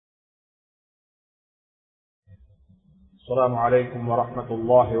السلام عليكم ورحمة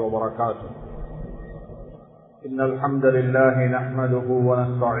الله وبركاته. إن الحمد لله نحمده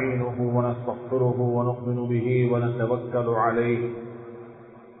ونستعينه ونستغفره ونؤمن به ونتوكل عليه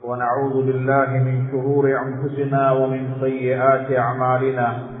ونعوذ بالله من شرور أنفسنا ومن سيئات أعمالنا.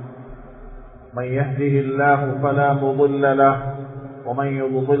 من يهده الله فلا مضل له ومن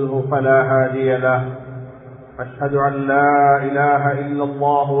يضلله فلا هادي له. أشهد أن لا إله إلا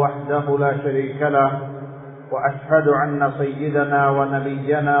الله وحده لا شريك له وأشهد أن سيدنا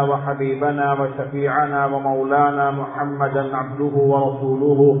ونبينا وحبيبنا وشفيعنا ومولانا محمدا عبده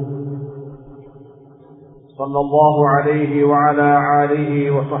ورسوله صلى الله عليه وعلى آله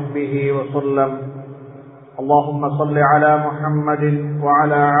وصحبه وسلم. اللهم صل على محمد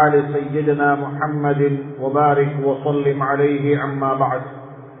وعلى آل سيدنا محمد وبارك وسلم عليه. أما بعد،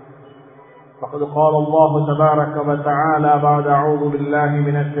 فقد قال الله تبارك وتعالى بعد أعوذ بالله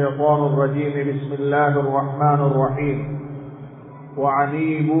من الشيطان الرجيم. بسم الله الرحمن الرحيم.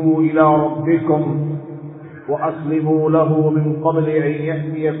 وأنيبوا إلى ربكم وأسلموا له من قبل أن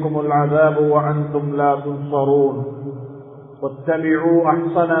يأتيكم العذاب وأنتم لا تنصرون. واتبعوا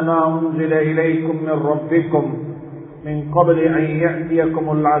أحسن ما أنزل إليكم من ربكم من قبل أن يأتيكم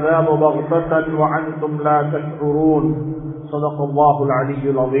العذاب بغتة وأنتم لا تشعرون. صدق الله العلي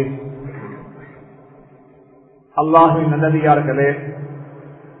العظيم. அல்லாஹ்வின் நல்லடியார்களே,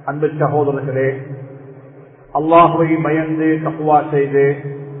 அன்பு சகோதரர்களே, அல்லாஹ்வை பயந்து தக்வா செய்து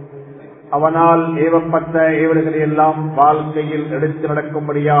அவனால் ஏவப்பட்ட ஏவல்களை எல்லாம் வாழ்க்கையில் எடுத்து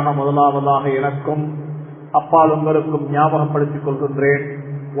நடக்கும்படியாக முதலாவதாக எனக்கும் அப்பால் உங்களுக்கும் ஞாபகப்படுத்திக் கொள்கின்றேன்,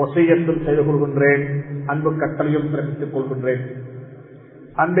 வசியத்தும் செய்து கொள்கின்றேன், அன்பு கட்டளையும் பிறப்பித்துக் கொள்கின்றேன்.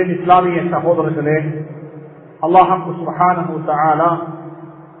 அன்பின் இஸ்லாமிய சகோதரர்களே, அல்லாஹ் சுப்ஹானஹு வ தஆலா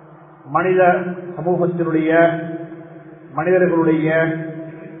மனித சமூகத்தினுடைய மனிதர்களுடைய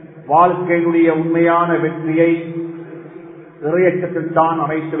வாழ்க்கையினுடைய உண்மையான வெற்றியை இறையச்சத்தில் தான்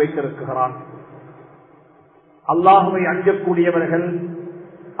அமைத்து வைத்திருக்கிறான். அல்லாஹுவை அஞ்சக்கூடியவர்கள்,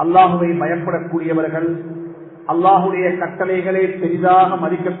 அல்லாஹுவை பயப்படக்கூடியவர்கள், அல்லாஹுடைய கட்டளைகளை பெரிதாக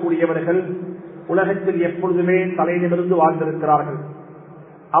மதிக்கக்கூடியவர்கள் உலகத்தில் எப்பொழுதுமே தலை நிமிர்ந்து வாழ்ந்திருக்கிறார்கள்.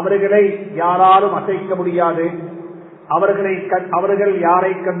 அவர்களை யாராலும் அசைக்க முடியாது. அவர்கள் யாரை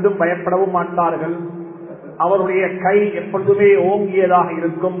கண்டும் பயப்படவும் மாட்டார்கள். அவருடைய கை எப்பொழுதுமே ஓங்கியதாக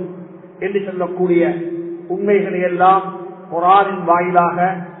இருக்கும் என்று சொல்லக்கூடிய உண்மைகளை எல்லாம் குர்ஆனின் வாயிலாக,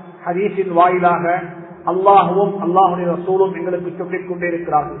 ஹதீஸின் வாயிலாக அல்லாஹுவும் அல்லாஹுடைய ரசூலும் எங்களுக்கு சொல்லிக் கொண்டே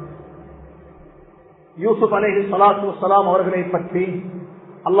இருக்கிறார்கள். யூசுப் அலைஹிஸ்ஸலாத்து வஸ்ஸலாம் அவர்களை பற்றி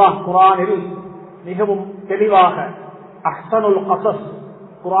அல்லாஹ் குர்ஆனில் மிகவும் தெளிவாக அஹ்ஸனுல் கஸஸ்,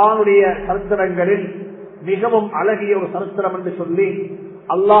 குர்ஆனுடைய சரித்திரங்களில் மிகவும் அழகிய ஒரு சரித்திரம் என்று சொல்லி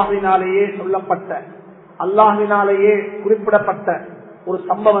அல்லாஹ்வினாலேயே சொல்லப்பட்ட, அல்லாஹ்வினாலேயே குறிப்பிடப்பட்ட ஒரு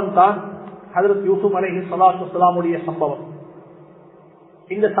சம்பவம் தான் ஹஜ்ரத் யூசுப் அலைஹிஸ்ஸலாத்து வஸ்ஸலாமுடைய சம்பவம்.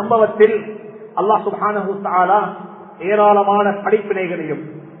 இந்த சம்பவத்தில் அல்லாஹ் சுப்ஹானஹு வ தஆலா ஏராளமான படிப்பினைகளையும்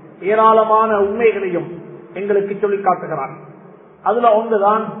ஏராளமான உண்மைகளையும் எங்களுக்கு சொல்லி காட்டுகிறார். அதுல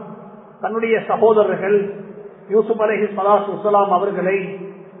ஒன்றுதான், தன்னுடைய சகோதரர்கள் யூசுப் அலைஹிஸ்ஸலாத்து வஸ்ஸலாம் அவர்களை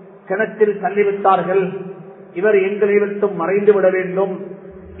கிணற்றில் தள்ளிவிட்டார்கள். இவர் எங்களை விட்டும் மறைந்து விட வேண்டும்.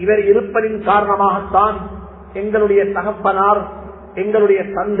 இவர் இருப்பதின் காரணமாகத்தான் எங்களுடைய தகப்பனார், எங்களுடைய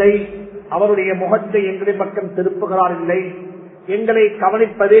தந்தை அவருடைய முகத்தை எங்களை பக்கம் திருப்புகிறார் இல்லை, எங்களை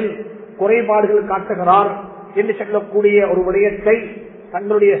கவனிப்பதில் குறைபாடுகள் காட்டுகிறார் என்று சொல்லக்கூடிய ஒரு விடயத்தை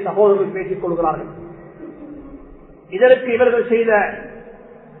தங்களுடைய சகோதரர்கள் பேசிக் கொள்கிறார்கள். இதற்கு இவர்கள் செய்த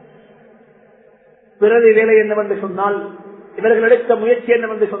பிறகு வேலை என்னவென்று சொன்னால், இவர்கள் எடுத்த முயற்சி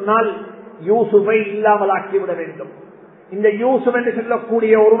என்னவென்று சொன்னால், யூசுஃபை இல்லாமல் ஆக்கிவிட வேண்டும். இந்த யூசுப் என்று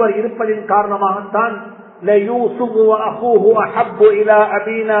சொல்லக்கூடிய ஒருவர் இருப்பதின் காரணமாகத்தான்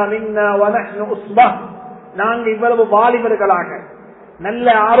நாங்கள் இவ்வளவு வாலிபர்களாக, நல்ல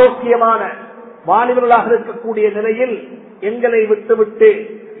ஆரோக்கியமான வாலிபர்களாக இருக்கக்கூடிய நிலையில் எங்களை விட்டுவிட்டு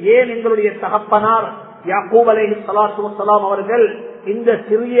ஏன் எங்களுடைய தகப்பனார் யாக்கூப் அலைஹிஸ்ஸலாத்து வஸ்ஸலாம் அவர்கள் இந்த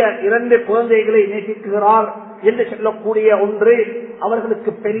சிறிய 2 குழந்தைகளை நேசிக்கிறார் என்று சொல்லக்கூடிய ஒன்று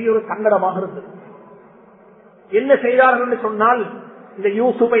அவர்களுக்கு பெரிய ஒரு சங்கடமாக இருந்தது. என்ன செய்தார்கள் என்று சொன்னால், இந்த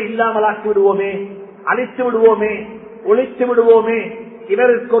யூசுஃபை இல்லாமல் ஆக்கி விடுவோமே, அழித்து விடுவோமே, ஒழித்து விடுவோமே,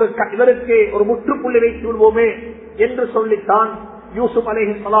 இவருக்கு ஒரு முற்றுப்புள்ளி வைத்து விடுவோமே என்று சொல்லித்தான் யூசுப்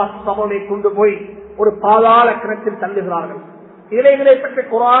அலைஹிஸ்ஸலாத்து அவர்களை கொண்டு போய் ஒரு பாதாள கிணற்றில் தள்ளுகிறார்கள். இவைகளை பற்றி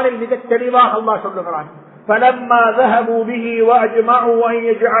குர்ஆனில் மிக தெளிவாக அல்லாஹ் சொல்லுகிறான்.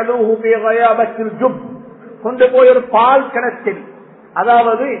 கொண்டு போய் ஒரு பால் கிணற்றில்,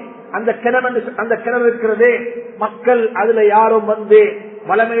 அதாவது அந்த கிணறு இருக்கிறதே, மக்கள் அதுல யாரும் வந்து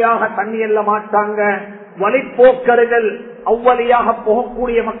வளமையாக தண்ணி எல்ல மாட்டாங்க. வழிப்போக்கர்கள் அவ்வழியாக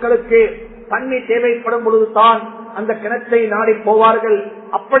போகக்கூடிய மக்களுக்கு தண்ணி தேவைப்படும் பொழுதுதான் அந்த கிணற்றை நாடி போவார்கள்.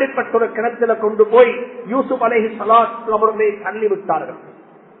 அப்படிப்பட்ட ஒரு கிணற்றில கொண்டு போய் யூசுப் அலைஹிஸ்ஸலாம் அவர்களை தள்ளிவிட்டார்கள்.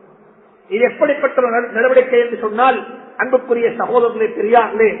 இது எப்படிப்பட்ட ஒரு நடவடிக்கை என்று சொன்னால், அன்புக்குரிய சகோதரர்களே,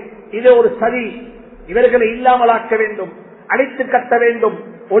 பெரியார்களே, இது ஒரு சதி. இவர்களை இல்லாமலாக்க வேண்டும், அடித்து கட்ட வேண்டும்,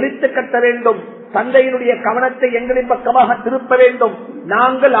 ஒழித்து கட்ட வேண்டும், தந்தையினுடைய கவனத்தை எங்களின் பக்கமாக திருப்ப வேண்டும்,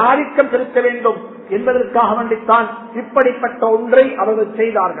 நாங்கள் ஆதிக்கம் செலுத்த வேண்டும் என்பதற்காக வேண்டித்தான் இப்படிப்பட்ட ஒன்றை அவர்கள்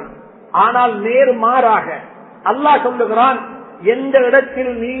செய்தார்கள். ஆனால் நேர்மாறாக அல்லாஹ் சொல்லுகிறான், எந்த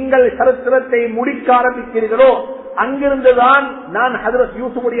இடத்தில் நீங்கள் சரித்திரத்தை முடிக்க ஆரம்பிக்கிறீர்களோ அங்கிருந்துதான் நான் ஹஜ்ரத்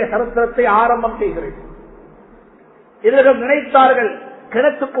யூசுஃபுடைய சரித்திரத்தை ஆரம்பம் செய்கிறேன். இவர்கள் நினைத்தார்கள்,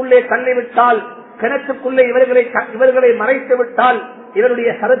 கிணத்துக்குள்ளே தள்ளிவிட்டால், கிணத்துக்குள்ளே இவர்களை மறைத்து விட்டால் இவருடைய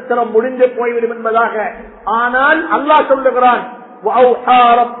சரித்திரம் முடிந்து போய்விடும் என்பதாக. ஆனால் அல்லாஹ் சொல்லுகிறான்,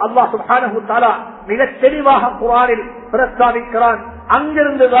 அல்லாஹ் சுப்ஹானஹு வ தஆலா மிக தெளிவாக குர்ஆனில் பிரஸ்தாபிக்கிறான்,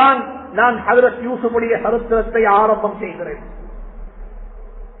 அங்கிருந்துதான் நான் ஹஜ்ரத் யூசுஃபுடைய சரித்திரத்தை ஆரம்பம் செய்கிறேன்.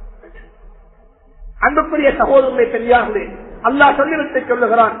 அன்புக்குரிய சகோதரர்களை, பெரியார்களே, அல்லாஹ் சொல்லிவிட்டு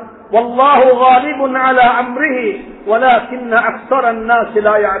சொல்லுகிறான், வல்லாஹு காலிபுன் அலா அம்ரிஹி வலாகின்ன அக்ஸரன் நாஸ்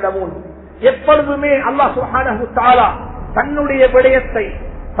லா யஅலமூன். எப்பொழுதுமே அல்லாஹ் சுப்ஹானஹு வ தஆலா தன்னுடைய விடயத்தை,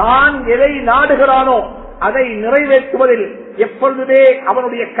 தான் எதை நாடுகிறானோ அதை நிறைவேற்றுவதில் எப்பொழுதுமே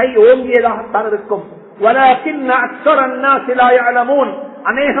அவனுடைய கை ஓங்கியதாகத்தான் இருக்கும். வலாகின்ன அக்ஸரன் நாஸ் லா யஅலமூன்.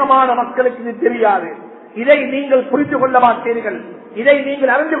 அநேகமான மக்களுக்கு இது தெரியாது. இதை நீங்கள் புரிந்து கொள்ள மாட்டீர்கள், இதை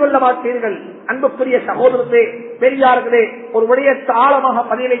நீங்கள் அறிந்து கொள்ள மாட்டீர்கள். அன்புக்குரிய சகோதரர்களே, பெரியார்களே, ஒரு விடயத்தை ஆழமாக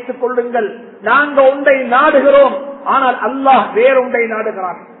பதிய வைத்துக் கொள்ளுங்கள். நாங்கள் ஒன்றை நாடுகிறோம், ஆனால் அல்லாஹ் வேறொன்றை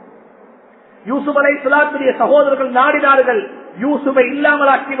நாடுகிறான். யூசுப் அலைஹிஸ்ஸலாத்துடைய சகோதரர்கள் நாடினார்கள் யூசுஃபை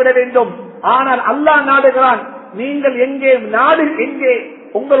இல்லாமலாக்கிவிட வேண்டும். ஆனால் அல்லாஹ் நாடுகிறான், நீங்கள் எங்கே நாடு, எங்கே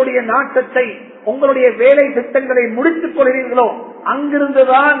உங்களுடைய நாட்டத்தை, உங்களுடைய வேலை திட்டங்களை முடித்துக் கொள்கிறீர்களோ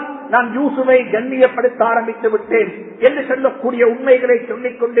அங்கிருந்துதான் நான் யூசுஃபை கண்ணியப்படுத்த ஆரம்பித்து விட்டேன் என்று சொல்லக்கூடிய உண்மைகளை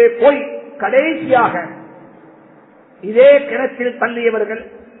சொல்லிக்கொண்டே போய் கடைசியாக இதே கிணற்றில் தள்ளியவர்கள்,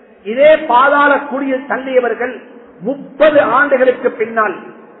 இதே பாதாள குழியில் தள்ளியவர்கள் 30 ஆண்டுகளுக்கு பின்னால்,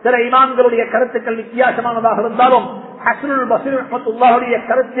 சில இமாம்களுடைய கருத்துக்கள் வித்தியாசமானதாக இருந்தாலும் ஹஸனுல் பஸ்ரி ரஹ்மத்துல்லாஹுடைய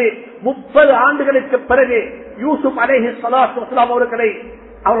கருத்து 30 ஆண்டுகளுக்கு பிறகு யூசுப் அலைஹிஸ்ஸலாத்து வஸ்ஸலாம் அவர்களை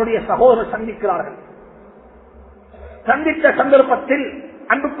அவருடைய சகோதரர் சந்திக்கிறார்கள். சந்தித்த சந்தர்ப்பத்தில்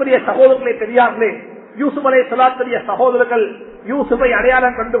அன்புக்குரிய சகோதரர்களை, பெரியார்களே, யூசுப் அலைஹிஸ்ஸலாத்துடைய சகோதரர்கள் யூசுஃபை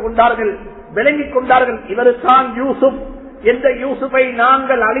அடையாளம் கண்டு கொண்டார்கள், விளங்கிக் கொண்டார்கள். இவருதான் யூசுப். எந்த யூசுஃபை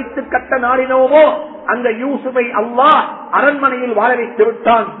நாங்கள் அழித்து கட்ட நாடினோமோ அந்த யூசுஃபை அல்லாஹ் அரண்மனையில் வாழ வைத்து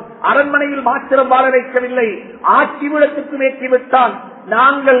விட்டான். அரண்மனையில் மாத்திரம் வாழ வைக்கவில்லை, ஆட்சி விடத்துக்கு ஏற்றி விட்டான்.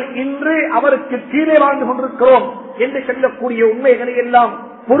 நாங்கள் இன்று அவருக்கு கீழே வாழ்ந்து கொண்டிருக்கிறோம் என்று சொல்லக்கூடிய உண்மைகளை எல்லாம்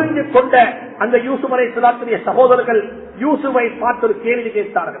புரிந்து கொண்ட அந்த யூசுப் அலைஹிஸ்ஸலாத்துடைய சகோதரர்கள் யூசுஃபை பார்த்து ஒரு கேள்வி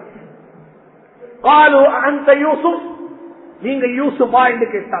கேட்டார்கள். காலு அந்த யூசுப், நீங்க யூசுஃபா என்று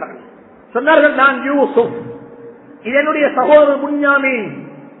கேட்டார்கள். சொன்னார்கள், நான் யூசுப், இதனுடைய சகோதரர் புன்யாமீன்.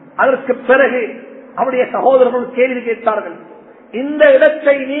 அதற்கு பிறகு அவருடைய சகோதரர்கள் கேள்வி கேட்டார்கள், இந்த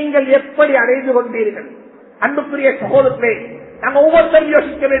இடத்தை நீங்கள் எப்படி அடைந்து கொண்டீர்கள்? அன்புக்குரிய சகோதரர்களே, நாங்கள் ஒவ்வொருத்தரும்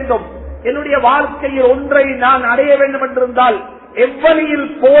யோசிக்க வேண்டும். என்னுடைய வாழ்க்கையில் ஒன்றை நான் அடைய வேண்டும் என்றிருந்தால் எவ்வழியில்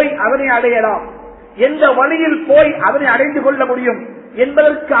போய் அதனை அடையலாம், எந்த வழியில் போய் அதனை அடைந்து கொள்ள முடியும்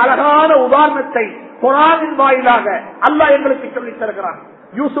என்பதற்கு அழகான உதாரணத்தை குர்ஆனின் வாயிலாக அல்லாஹ் எங்களுக்கு சொல்லித் தருகிறான்.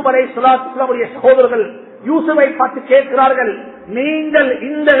 யூசுப் அலைஹிஸ்ஸலாத்துடைய சகோதரர்கள் யூசுஃபை பார்த்து கேட்கிறார்கள், நீங்கள்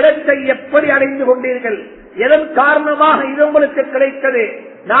இந்த இடத்தை எப்படி அடைந்து கொண்டீர்கள்? எதன் காரணமாக இது உங்களுக்கு கிடைத்தது?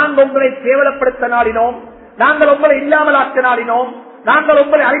 நாங்கள் உங்களை கேவலப்படுத்த நாடினோம், நாங்கள் உங்களை இல்லாமலாக்க நாடினோம், நாங்கள்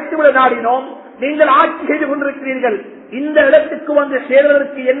உங்களை அழைத்துவிட நாடினோம், நீங்கள் ஆட்சி செய்து கொண்டிருக்கிறீர்கள். இந்த இடத்துக்கு வந்து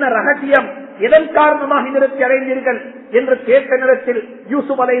சேர்வதற்கு என்ன ரகசியம்? எதன் காரணமாக இதற்கு அடைந்தீர்கள் என்று கேட்ட நேரத்தில்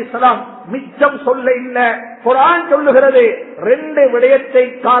யூசுப் அலைஹிஸ்ஸலாம் மிச்சம் சொல்ல இல்ல. குர்ஆன் சொல்லுகிறது, 2 விடயத்தை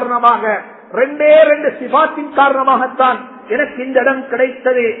காரணமாக, 2 சிபாத்தின் காரணமாகத்தான் எனக்கு இந்த இடம்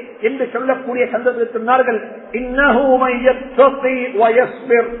கிடைத்தது என்று சொல்லக்கூடிய சந்தர்ப்பத்தில் சொன்னார்கள், இன்னஹு மய்யத்தகி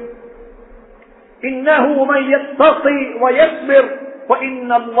வயஸ்பிர், இன்னஹு மய்யத்தகி வயஸ்பிர்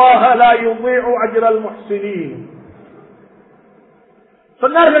ஃபஇன்னல்லாஹ லா யுதீஉ அஜ்ரல் முஹ்ஸினீன்.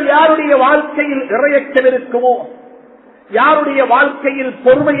 சொன்னார்கள், யாருடைய வாழ்க்கையில் இறையச்சம் இருக்குமோ, யாருடைய வாழ்க்கையில்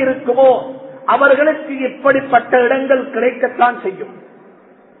பொறுமை இருக்குமோ அவர்களுக்கு இப்படிப்பட்ட இடங்கள் கிடைக்கத்தான் செய்யும்.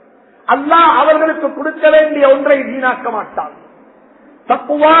 அல்லாஹ் அவர்களுக்கு கொடுக்க வேண்டிய ஒன்றை வீணாக்க மாட்டான்.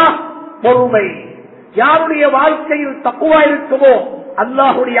 தக்வா, பொறுமை. யாருடைய வாழ்க்கையில் தக்வா இருக்குமோ,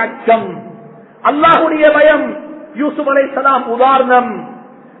 அல்லாஹுடைய அச்சம், அல்லாஹுடைய பயம். யூசுப் அலைஹிஸ்ஸலாம் உதாரணம்.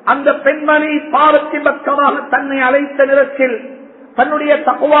 அந்த பெண்மணி பாவத்தின் பக்கமாக தன்னை அழைத்த நேரத்தில் தன்னுடைய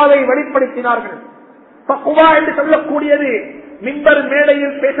தக்வாவை வெளிப்படுத்தினார்கள். தக்வா என்று சொல்லக்கூடியது மிம்பர்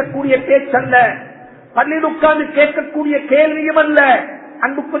மேடையில் பேசக்கூடிய பேசக்கூடிய பேச்சல்ல, பள்ளியில் உட்கார்ந்து கேட்கக்கூடிய கேள்வியும் அல்ல.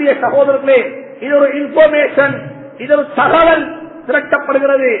 அன்புக்குரிய சகோதரர்களே, இது ஒரு இன்ஃபர்மேஷன், இது ஒரு தகவல்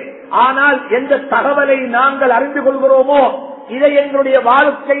திரட்டப்படுகிறது. ஆனால் எந்த தகவலை நாங்கள் அறிந்து கொள்கிறோமோ இதை எங்களுடைய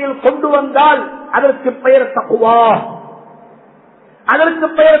வாழ்க்கையில் கொண்டு வந்தால் அதற்கு பெயர் தக்வா. அதற்கு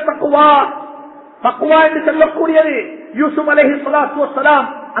பெயர் தக்வா. தக்வா என்று சொல்லக்கூடியது யூசுப் அலைஹிஸ்ஸலாத்து வஸ்ஸலாம்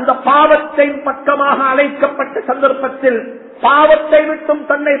அந்த பாவத்தை பக்கமாக அழைக்கப்பட்ட சந்தர்ப்பத்தில் பாவத்தை விட்டும்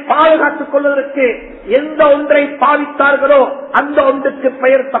தன்னை பாதுகாத்துக் கொள்வதற்கு எந்த ஒன்றை பாவித்தார்களோ அந்த ஒன்றுக்கு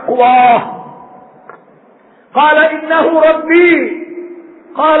பெயர் தக்வா. قال إنه ربي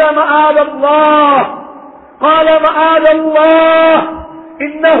قال معاذ الله قال معاذ الله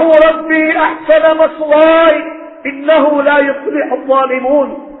إنه ربي أحسن مثواي إنه لا يفلح الظالمون.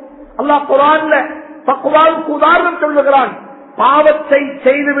 அல்லாஹ் குர்ஆன்ல தக்வாவுக்கு உதாரணம் சொல்லுகிறான். பாவத்தை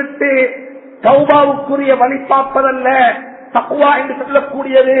செய்துவிட்டு தௌபாவுக்குரிய வழி பார்ப்பதல்ல தக்வா என்று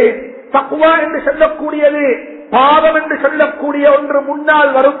சொல்லக்கூடியது. தக்வா என்று சொல்லக்கூடியது பாவம் என்று சொல்லக்கூடிய ஒன்று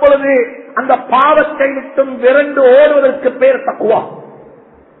முன்னால் வரும் பொழுது அந்த பாவத்தை விட்டும் விரண்டு ஓடுவதற்கு பெயர் தக்வா.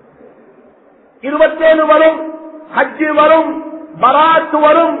 27 வரும், ஹஜ் வரும், பராத்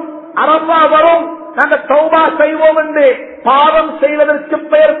வரும், அரபா வரும். நாங்கள் தௌபா செய்வோம் என்று பாவம் செய்வதற்கு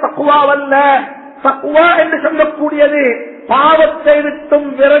பெயர் தக்வாவல்ல. தக்வா என்று சொல்லக்கூடியது பாவத்தை விட்டும்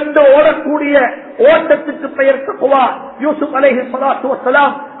விரண்டு ஓடக்கூடிய ஓட்டத்துக்கு பெயர் தக்வா. யூசுப் அலைஹிஸ்ஸலாத்து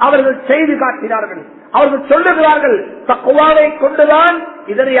வஸ்ஸலாம் அவர்கள் செய்து காட்டினார்கள். அவர்கள் சொல்லுகிறார்கள், தக்வாவை கொண்டுதான்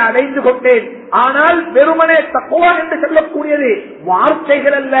இதனை அடைந்து கொண்டேன். ஆனால் வெறுமனே தக்வா என்று சொல்லக்கூடியது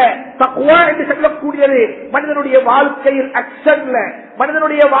வார்த்தைகள் அல்ல. தக்வா என்று சொல்லக்கூடியது மனிதனுடைய வாழ்க்கையில் ஆக்ஷன்ல,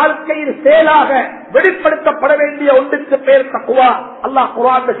 மனிதனுடைய வாழ்க்கையில் செயலாக வெளிப்படுத்தப்பட வேண்டிய ஒன்றுக்கு பெயர் தக்வா. அல்லாஹ்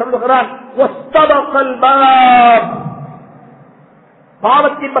குர்ஆன்ல சொல்லுகிறான், வஸ்தபகல் பாப்.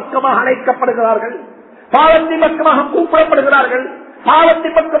 பாவத்தின் பக்கமாக அழைக்கப்படுகிறார்கள், பாவத்தின் பக்கமாக கூப்பிடப்படுகிறார்கள்,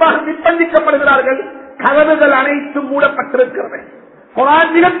 பாவத்தின் பக்கமாக நிர்பந்திக்கப்படுகிறார்கள். கதவுகள் அனைத்தும் மூடப்பட்டிருக்கிறது.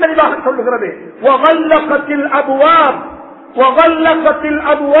 குர்ஆன் மிக தெளிவாக சொல்லுகிறது, வகல்லகத்தில் அபுவாப் வகல்லகத்தில்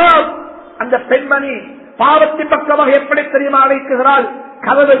அபுவாப். அந்த பெண்மணி பாவத்தின் பக்கமாக எப்படி தெரியுமா அழைக்குகிறாள்?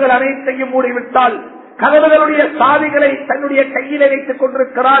 கதவுகள் அனைத்தையும் மூடிவிட்டால், கதவுகளுடைய சாவிகளை தன்னுடைய கையிலே வைத்துக்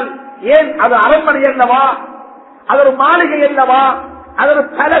கொண்டிருக்கிறாள். ஏன்? அது அரண்மனை அல்லவா? அது ஒரு மாளிகை அல்லவா? அது ஒரு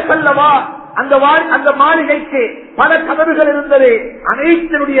பேலஸ் அல்லவா? அந்த மாளிகைக்கு பல கதவுகள் இருந்தது.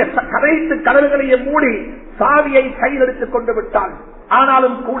 அனைத்து கதவுகளையும் மூடி சாவியை கையில் எடுத்துக் கொண்டு விட்டாள்.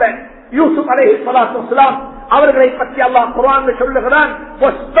 ஆனாலும் கூட யூசுப் அலைஹிஸ்ஸலாத்து வஸ்ஸலாம் அவர்களை பற்றி அல்லாஹ் குர்ஆனில் சொல்லுகிறான்,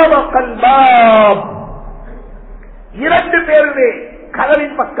 வஸ்தபகல் பாப். 2 பேருமே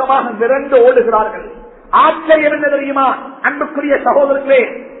கதவின் பக்கமாக விரண்டு ஓடுகிறார்கள். ஆச்சரியம் என்ன தெரியுமா அன்புக்குரிய சகோதரர்களே?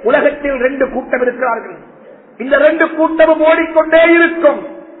 உலகத்தில் 2 கூட்டம் இருக்கிறார்கள். இந்த 2 கூட்டமும் ஓடிக்கொண்டே இருக்கும்,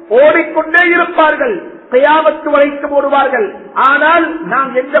 ஓடிக்கொண்டே இருப்பார்கள், கியாமத்து வரைக்கும் ஓடுவார்கள். ஆனால்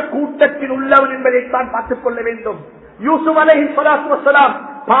நாம் எந்த கூட்டத்தில் உள்ளவன் என்பதைத்தான் பார்த்துக் கொள்ள வேண்டும். யூசுப் அலைஹிஸ்ஸலாத்து வஸ்ஸலாம்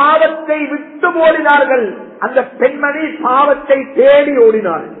பாவத்தை விட்டு ஓடினார்கள். அந்த பெண்மணி பாவத்தை தேடி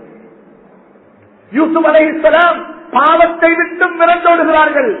ஓடினாள். யூசுப் அலைஹிஸ்ஸலாம் பாவத்தை விட்டும்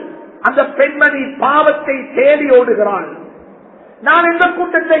விரண்டோடுகிறார்கள். அந்த பெண்மணி பாவத்தை தேடி ஓடுகிறாள். நான் எந்த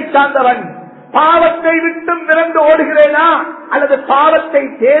கூட்டத்தை சார்ந்தவன்? பாவத்தை விட்டும் விரண்டு ஓடுகிறேனா அல்லது பாவத்தை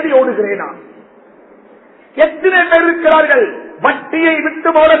தேடி ஓடுகிறேனா? எத்தனை பேர் இருக்கிறார்கள் வட்டியை விட்டு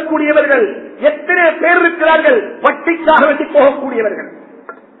ஓடக்கூடியவர்கள்? எத்தனை பேர் இருக்கிறார்கள் வட்டிக்காக வேண்டி போகக்கூடியவர்கள்?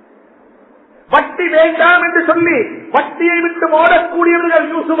 வட்டி வேண்டாம் என்று சொல்லி வட்டியை விட்டு ஓடக்கூடியவர்கள்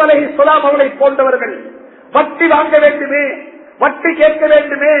யூசுப் அலைஹிஸ்ஸலாம் அவர்களை போன்றவர்கள். வட்டி வாங்க வேண்டுமே, வட்டி கேட்க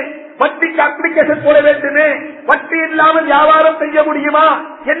வேண்டுமே, வட்டிக்கு அப்ளிகேஷன் போட வேண்டுமே, வட்டி இல்லாமல் வியாபாரம் செய்ய முடியுமா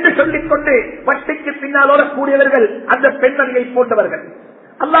என்று சொல்லிக்கொண்டு வட்டிக்கு பின்னால் ஓடக்கூடியவர்கள் அந்த பெண்மணியை போன்றவர்கள்.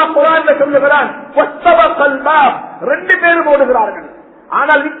 அல்லாஹ் குர்ஆன்ல சொல்லுகிறான், வஸ்தபகல் பாப். 2 பேரும் ஓடுகிறார்கள்.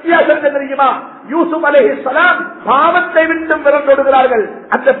 ஆனால் வித்தியாசம் என்ன தெரியுமா? யூசுப் அலைஹிஸ்ஸலாம் பாவத்தை விட்டு விரண்டோடுகிறார்கள்.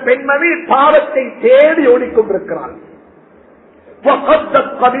 அந்த பெண்மணி பாவத்தை தேடி ஓடிக்கொண்டிருக்கிறார்.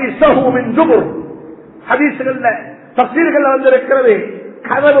 ஹதீஸ்கள்ல தஃசீர்கள் வந்திருக்கிறது,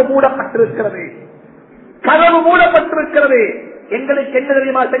 கதவு மூடப்பட்டிருக்கிறது, கதவு மூடப்பட்டிருக்கிறது. எங்களுக்கு என்ன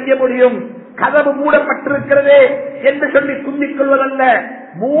தெரியுமா செய்ய முடியும்? கதவு மூடப்பட்டிருக்கிறது என்று சொல்லி குந்திக் கொள்வதல்ல,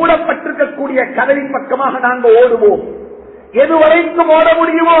 மூடப்பட்டிருக்கக்கூடிய கதவின் பக்கமாக நாங்கள் ஓடுவோம். எது வரைக்கும் ஓட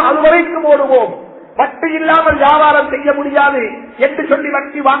முடியுமோ அது வரைக்கும் ஓடுவோம். வட்டி இல்லாமல் வியாபாரம் செய்ய முடியாது என்று சொல்லி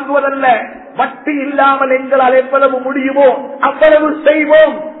வட்டி வாங்குவதல்ல, வட்டி இல்லாமல் எங்களால் எவ்வளவு முடியுமோ அவ்வளவு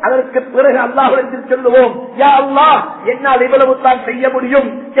செய்வோம். அதற்கு பிறகு அல்லாஹ்விடத்தில் சொல்லுவோம், யா அல்லாஹ் என்னால் இவ்வளவு தான் செய்ய முடியும்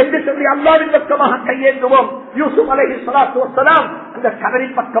என்று சொல்லி அல்லாஹ்வின் பக்கமாக கையேந்துவோம். யூசுப் அலைஹிஸ்ஸலாத்து வஸ்ஸலாம் அந்த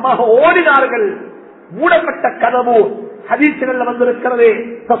கதவின் பக்கமாக ஓடினார்கள். மூடப்பட்ட கதவு ஹதீஸ்களில் வந்திருக்கிறது.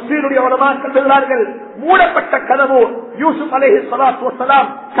 தஃசீருடைய உலமாக்கள் சொல்கிறார்கள், மூடப்பட்ட கதவு. யூசுப் அலைஹிஸ்ஸலாத்து வஸ்ஸலாம்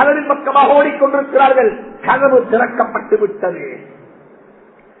கதவின் பக்கமாக ஓடிக்கொண்டிருக்கிறார்கள். கதவு திறக்கப்பட்டு விட்டது.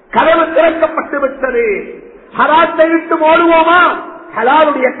 கதவு திறக்கப்பட்டு விட்டது. ஹராத்தை விட்டு ஓடுவோமா?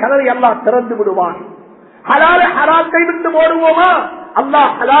 ஹலாலுடைய கதவை அல்லாஹ் திறந்து விடுவான். ஹராத்தை விட்டு ஓடுவோமா?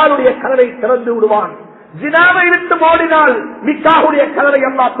 அல்லாஹ் ஹலாலுடைய கதவை திறந்து விடுவான். ஜினாவை விட்டு ஓடினால் நிக்காஹுடைய கதவை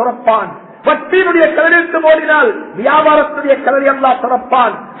அல்லாஹ் திறப்பான். வட்டியினுடைய கதவிட்டு ஓடினால் வியாபாரத்துடைய கதவை அல்லாஹ்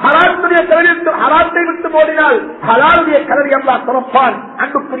திறப்பான். ஹராத்தை விட்டு ஓடினால் ஹலாலுடைய கதவை அல்லாஹ் திறப்பான்.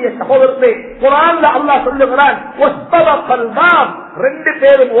 அன்புக்குரிய சகோதரர்களே, குர்ஆன்ல அல்லாஹ் சொல்லுகிறான், ரெண்டு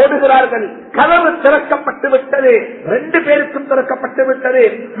பேரும் ஓடுகிறார்கள். கதவு திறக்கப்பட்டு விட்டது. ரெண்டு பேருக்கும் திறக்கப்பட்டு விட்டது.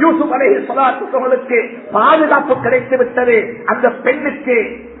 யூசுப் அலைஹிஸ்ஸலாத்து வஸ்ஸலாமுக்கு பாதுகாப்பு கிடைத்து விட்டது.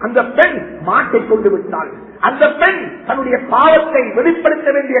 அந்த பெண் மாட்டிக் கொண்டு விட்டாள். அந்த பெண் தன்னுடைய பாவத்தை வெளிப்படுத்த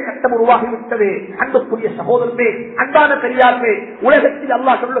வேண்டிய கட்டம் உருவாகிவிட்டது. அன்புக்குரிய சகோதரர்களே, அன்பான பெரியார்களே, உலகத்தில்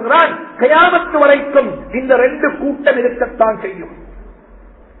அல்லாஹ் சொல்லுகிறான், கியாமத்து வரைக்கும் இந்த ரெண்டு கூட்டம் இருக்கத்தான் செய்யும்.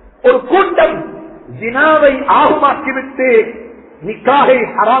 ஒரு கூட்டம் ஜினாவை ஆகுமாக்கிவிட்டு நிக்காஹை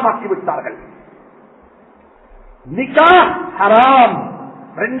ஹராமாக்கி விட்டார்கள். நிக்காஹ் ஹராம்,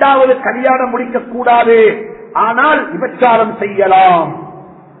 இரண்டாவது கல்யாணம் முடிக்கக்கூடாது, ஆனால் விபச்சாரம் செய்யலாம்.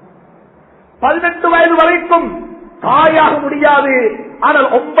 18 வயது வரைக்கும் தாயாக முடியாது, ஆனால்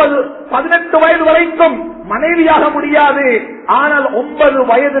 18 வயது வரைக்கும் மனைவியாக முடியாது, ஆனால் 9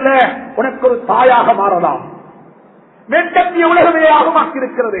 வயதுல உனக்கு ஒரு தாயாக மாறலாம். மேற்கத்திய உலகமே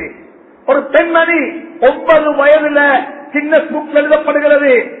ஆகமாக்கியிருக்கிறது. ஒரு பெண்மணி 9 வயதுல சின்ன புக்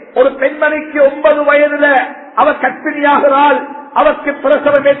எழுதப்படுகிறது. ஒரு பெண்மணிக்கு 9 வயதுல அவ கற்பிணியாகிறாள். அவருக்கு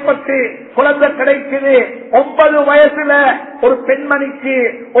பிரசவம் ஏற்பட்டு குழந்தை கிடைக்குது. 9 வயசுல ஒரு பெண்மணிக்கு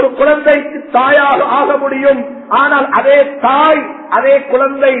ஒரு குழந்தைக்கு தாயாக ஆக முடியும். ஆனால் அதே தாய் அதே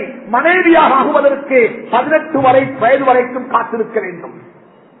குழந்தை மனைவியாக ஆகுவதற்கு 18 வயது வரைக்கும் காத்திருக்க வேண்டும்.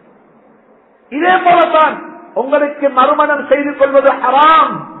 இதே போலதான் உங்களுக்கு மறுமணம் செய்து கொள்வது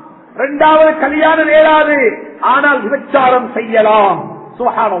ஹராம். இரண்டாவது கல்யாணம் ஏறாது, ஆனால் விபச்சாரம் செய்யலாம்.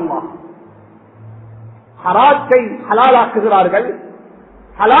 சுப்ஹானல்லாஹ். ஹராத்தை ஹலாலாக்குகிறார்கள்,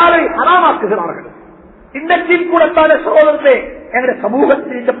 ஹலாலை ஹராமாக்குகிறார்கள். இந்த கீழ்கூடத்தான சகோதரர்களே, எங்களுடைய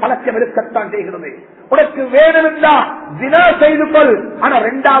சமூகத்தில் இந்த பழக்கம் இருக்கத்தான் செய்கிறது. உனக்கு வேணுமென்றா தினா செய்து கொள், ஆனா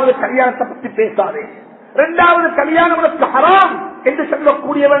இரண்டாவது கல்யாணத்தை பற்றி பேசாதே. இரண்டாவது கல்யாணம் உனக்கு ஹராம் என்று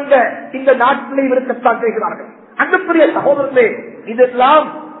சொல்லக்கூடியவங்க இந்த நாட்டிலே இருக்கத்தான் செய்கிறார்கள். அன்புக்குரிய சகோதரர்களே, இதெல்லாம்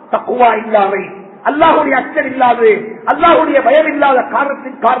தக்வா இல்லாமை, அல்லாஹுடைய அச்சம் இல்லாது, அல்லாஹுடைய பயம் இல்லாத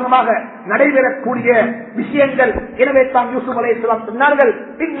காரணத்தின் காரணமாக நடைபெறக்கூடிய விஷயங்கள். எனவே தான் யூசுப் அலைஹிஸ்ஸலாம் சொன்னார்கள்,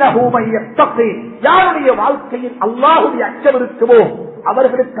 இன்னஹு மன் யத்தகி, யாருடைய வாழ்க்கையில் அல்லாஹுடைய அச்சம் இருக்குமோ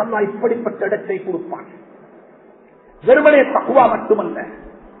அவர்களுக்கு அல்லாஹ் இப்படிப்பட்ட இடத்தை கொடுப்பான். வெறுமனே தக்வா மட்டுமல்ல,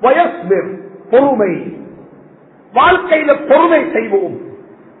 வயஸ்பிர், பொறுமை. வாழ்க்கையில பொறுமை செய்வோம்.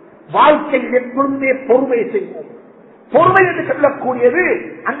 வாழ்க்கையில் எப்பொழுதுமே பொறுமை செய்வோம். பொறுமை என்று சொல்லக்கூடியது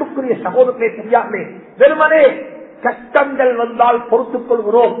அன்புக்குரிய சகோதரர்களே, தெரியாமலே வெறுமனே கஷ்டங்கள் வந்தால் பொறுத்துக்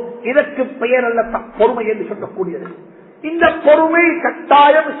கொள்கிறோம், இதற்கு பெயர் அல்ல பொறுமை என்று சொல்லக்கூடியது. இந்த பொறுமை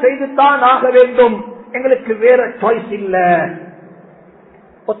கட்டாயம் செய்துதான் ஆக வேண்டும். எங்களுக்கு வேற சாய்ஸ் இல்ல.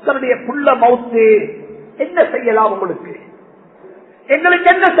 ஒருத்தருடைய புள்ள மவுத்து, என்ன செய்யலாம்? உங்களுக்கு எங்களுக்கு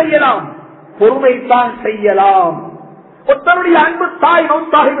என்ன செய்யலாம்? பொறுமைத்தான் செய்யலாம். ஒருத்தருடைய அன்பு தாய்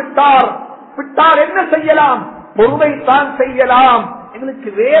மவுத்தாகிவிட்டார் என்ன செய்யலாம்? பொறுமைத்தான் செய்யலாம். எங்களுக்கு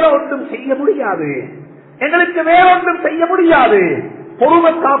வேற ஒன்றும் செய்ய முடியாது. எங்களுக்கு வேற ஒன்றும் செய்ய முடியாது.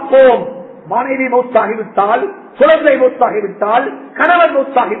 பொறுமை காப்போம். மனைவி மௌத்தாகிவிட்டால், குழந்தை மௌத்தாகிவிட்டால், கணவன்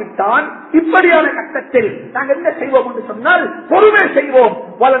மௌத்தாகிவிட்டால், இப்படியான கட்டத்தில் நாங்கள் என்ன செய்வோம் என்று சொன்னால் பொறுமை செய்வோம்.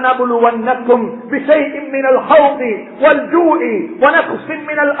 وَلَنَبْلُوَنَّكُمْ بِشَيْءٍ مِنَ الْخَوْفِ وَالْجُوعِ وَنَقْصٍ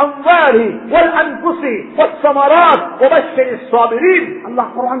مِنَ الْأَمْوَالِ وَالْأَنْفُسِ وَالثَّمَرَاتِ وَبَشِّرِ الصَّابِرِينَ. அல்லாஹ்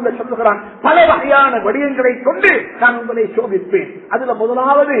குர்ஆனில் சொல்லுகிறான், பல வகையான விடயங்களை கொண்டு நான் உங்களை சோதிப்பேன். அதுல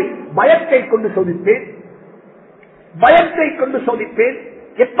முதலாவது பயத்தை கொண்டு சோதிப்பேன். பயத்தை கொண்டு சோதிப்பேன்.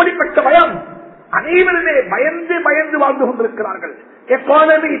 எப்படிப்பட்ட பயம்? அனைவருமே பயந்து பயந்து வாழ்ந்து கொண்டிருக்கிறார்கள்.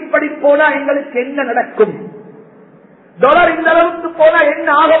 எக்கானமி இப்படி போனா எங்களுக்கு என்ன நடக்கும்? டாலர் இந்த அளவுக்கு போனா என்ன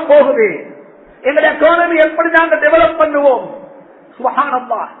ஆக போகுது? எங்களுடைய எக்கானமி எப்படி நாங்கள் டெவலப் பண்ணுவோம்?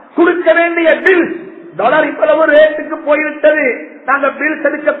 சுப்ஹானல்லாஹ். கொடுக்க வேண்டிய பில் டாலர் இவ்வளவு ரேட்டுக்கு போய்விட்டது. நாங்க பில்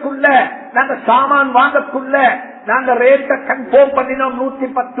செலுத்தக்குள்ள, நாங்க சாமான் வாங்கக்குள்ள நாங்க ரேட்டை கன்ஃபார்ம் பண்ணினோம்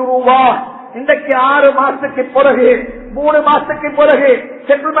 110 ரூபாய். இன்றைக்கு 6 மாசத்துக்கு பிறகு 3 மாசத்துக்கு பிறகு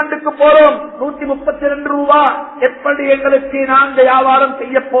செட்டில்மெண்ட்டுக்கு போறோம் 132 ரூபாய். எப்படி எங்களுக்கு நாங்க வியாபாரம்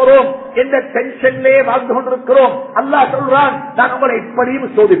செய்ய போறோம் என்ற டென்ஷன்லே வாழ்ந்து கொண்டிருக்கிறோம். அல்லாஹ் சொல்றான், நான் உங்களை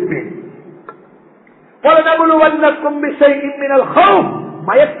இப்படியும் சோதிப்பேன்.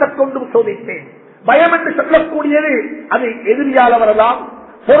 பயத்தை கொண்டும் சோதிப்பேன். பயம் என்று சொல்லக்கூடியது அது எதிரியால வரலாம்,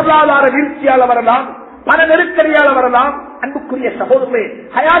 பொருளாதார வீழ்ச்சியால வரலாம், பண நெருக்கடியால வரலாம். அன்புக்குரிய சகோதரர்களே,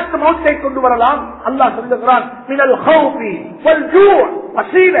 ஹயாத் மௌத்தை கொண்டு வரலாம். அல்லாஹ் சொல்லுகிறான், மினல் ஹௌஃபி வல் ஜூ,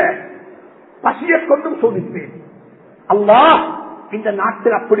 பசியை கொண்டும் சோதிப்பேன். அல்லாஹ் இந்த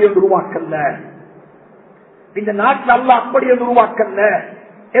நாட்டில் அப்படி ஒன்று உருவாக்கல்ல, இந்த நாட்டில் அல்லாஹ் அப்படி ஒன்று உருவாக்கல்ல.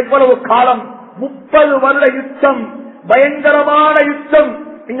 எவ்வளவு காலம், 30 வருட யுத்தம், பயங்கரமான யுத்தம்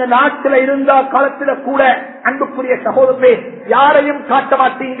இந்த நாட்டில் இருந்த காலத்தில கூட அன்புக்குரிய சகோதரர்களே, யாரையும் காட்ட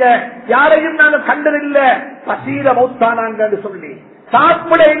மாட்டீங்க, யாரையும் நாங்க கண்டதில்ல. பசீர மௌத்தானாங்க என்று சொல்லி,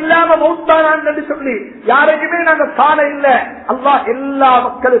 சாப்பிட இல்லாம மௌத்தானாங்க என்று சொல்லி யாரையுமே நாங்க காண இல்ல. அல்லாஹ் எல்லா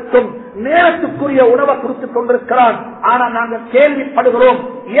மக்களுக்கும் நேரத்துக்குரிய உணவை கொடுத்துக் கொண்டிருக்கிறான். ஆனா நாங்க கேள்விப்படுகிறோம்,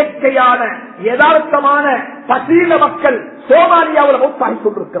 இயற்கையான யதார்த்தமான பசீர மக்கள் சோமாலியாவில் மௌத்தாகிக்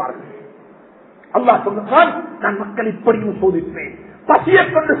கொண்டிருக்கிறார்கள். அல்லாஹ் சொல்லுகிறான், நான் மக்கள் இப்படியும் சோதிப்பேன், பசியை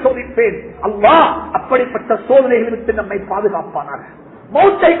கொண்டு சோதிப்பேன். அல்லாஹ் அப்படிப்பட்ட சோதனைகளை விட்டு நம்மை பாதுகாப்பானார்.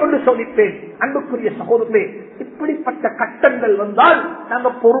 மௌத்தை கொண்டு சோதிப்பேன். அன்புக்குரிய சகோதரர்களே, இப்படிப்பட்ட கட்டங்கள் வந்தால்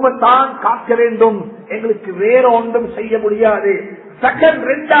நாங்கள் பொறுமைத்தான் காக்க வேண்டும். எங்களுக்கு வேற ஒன்றும் செய்ய முடியாது. செகண்ட்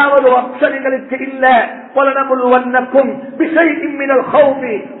இரண்டாவது ஆப்ஷன் எங்களுக்கு இல்ல. وَلَنَبْلُوَنَّكُمْ بِشَيْءٍ مِنَ الْخَوْفِ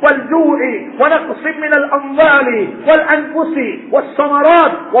وَالْجُوعِ وَنَقْصٍ مِنَ الْأَمْوَالِ وَالْأَنْفُسِ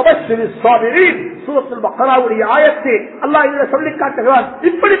وَالثَّمَرَاتِ وَبَشِّرِ الصَّابِرِينَ. சூரத்துல் பக்ராவுடைய ஆயத்தை அல்லாஹ் இதில சொல்லி காட்டுகிறான்.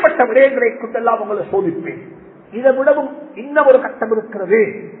 இப்படிப்பட்ட விடயங்களை கொண்டெல்லாம் உங்களை சோதிப்பேன். இதை விடவும் இன்னும் ஒரு கட்டம் இருக்கிறது,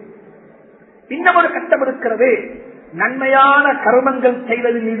 இன்னும் ஒரு கட்டம் இருக்கிறது. நன்மையான கர்மங்கள்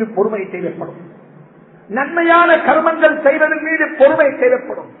செய்வதன் மீது பொறுமை தேவைப்படும். நன்மையான கர்மங்கள் செய்வதன் மீது பொறுமை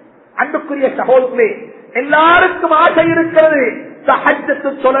தேவைப்படும். அன்புக்குரிய சகோதரர்களே, எல்லாருக்கும் ஆசை இருக்கிறது,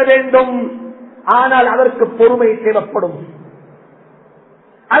 தஹஜ்ஜத் சொல்ல வேண்டும். ஆனால் அதற்கு பொறுமை தேவைப்படும்,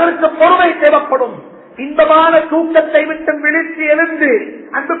 அதற்கு பொறுமை தேவைப்படும். இன்பமான தூக்கத்தை விட்டு விழித்து எழுந்து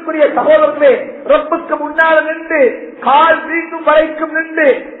அன்புக்குரிய சகோதரர்களே, ரப்புக்கு முன்னால் நின்று கால் வீங்கும் வரைக்கும் நின்று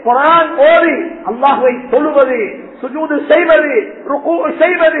குர்ஆன் ஓதி அல்லாஹ்வை தொழுவது, சுஜூது செய்வது, ருகூ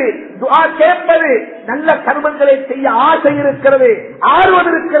செய்வது, துஆ கேட்பது, நல்ல கர்மங்களை செய்ய ஆசை இருக்கிறது, ஆர்வம்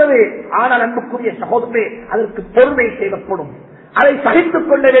இருக்கிறது. ஆனால் அன்புக்குரிய சகோதரர்களே, அதற்கு பொறுமை தேவைப்படும். அதை சகித்துக்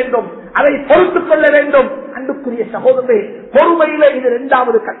கொள்ள வேண்டும், அதை பொறுத்துக் கொள்ள வேண்டும். அன்புக்குரிய சகோதரர்களே, பொறுமையில இது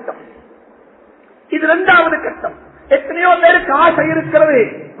இரண்டாவது கட்டம், இது இரண்டாவது கட்டம். எத்தனையோ பேருக்கு ஆசை இருக்கிறது,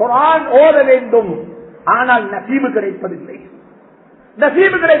 குர்ஆன் ஓத வேண்டும். ஆனால் நசீபு கிடைப்பதில்லை,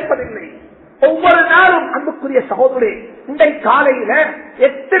 நசீபு கிடைப்பதில்லை. ஒவ்வொரு நாளும் அன்புக்குரிய சகோதரே, இந்த காலையில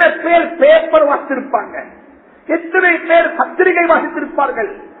எத்தனை பேர் பேப்பர் வாசித்திருப்பாங்க, எத்தனை பேர் பத்திரிகை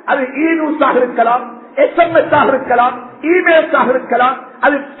வாசித்திருப்பார்கள். அது நியூஸாக இருக்கலாம், SMS ஆக இருக்கலாம், இமெயில்ஸ் ஆக இருக்கலாம்,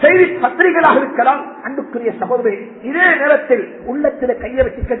 அது செய்தி பத்திரிகைகளாக இருக்கலாம். அன்புக்குரிய சகோதரே, இதே நேரத்தில் உள்ளத்தில் கையை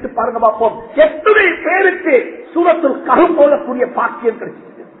வச்சு கேட்டு பாருங்க பார்ப்போம், எத்தனை பேருக்கு சூரத்துல் கஹஃப் போலக்கூடிய பாக்கியம்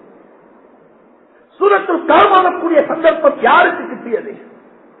கிடைச்சது, சூரத்துல் கஹஃப் போலக்கூடிய சந்தர்ப்பம் யாருக்கு கிட்டியது?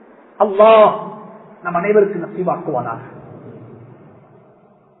 அல்லாஹ் நம் அனைவருக்கு நசீபாக்குவானாக.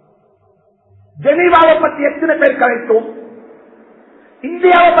 ஜெனீவாவை பற்றி எத்தனை பேர் கலைத்தோம்,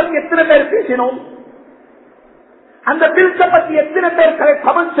 இந்தியாவை பற்றி எத்தனை பேர் பேசினோம், அந்த பில்ஸை பற்றி எத்தனை பேர்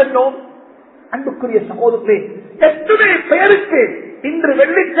கமெண்ட் சொன்னோம். அன்புக்குரிய சகோதரர்களே, எத்தனை பேருக்கு இன்று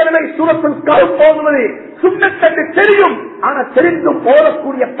வெள்ளிக்கிழமை சூரத்துல் கஹஃப் போதுவது சுன்னத் என்று தெரியும், ஆனா தெரிந்தும்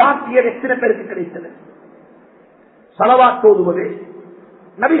போதக்கூடிய பாக்கியம் எத்தனை பேருக்கு கிடைத்தது? ஸலவாத் ஓதுவது,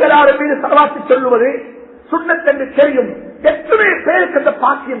 நபிகளார் மீது ஸலவாத் சொல்லுவது சுன்னத் என்று தெரியும், எத்தனை பேருக்கு அந்த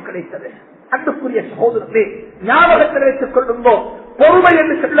பாக்கியம் கிடைத்தது? அன்புக்குரிய சகோதரர்களே, ஞாபகத்தில் வைத்துக் கொள்ளுங்கோ, பொறுமை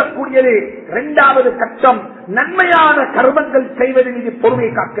என்று சொல்லக்கூடியது இரண்டாவது கட்டம். நன்மையான கர்மங்கள் செய்வதன் மீது பொறுமை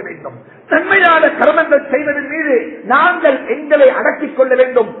காக்க வேண்டும். நன்மையான கர்மங்கள் செய்வதன் மீது நாங்கள் எங்களை அடக்கிக் கொள்ள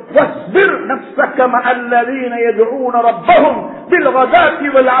வேண்டும்.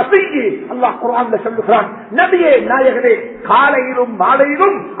 அல்லாஹ் குர்ஆன்ல சொல்லுகிறான், நபியே நாயகரே, காலையிலும்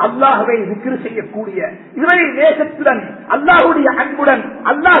மாலையிலும் அல்லாஹ்வை zikr செய்யக்கூடிய, இறை நேசத்துடன், அல்லாஹ்வுடைய அன்புடன்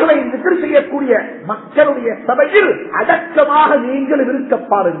அல்லாஹ்வை zikr செய்யக்கூடிய மக்களுடைய சபையில் அடக்கமாக நீங்கள் இருக்க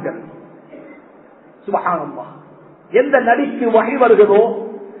பாருங்கள். சுப்ஹானல்லாஹ். எந்த நபிக்கு வஹி வருகிறதோ,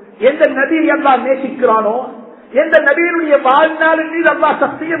 எந்த நபி அல்லாஹ் நேசிக்கிறானோ, எந்த நபியினுடைய வாழ்நாளின் மீது அல்லாஹ்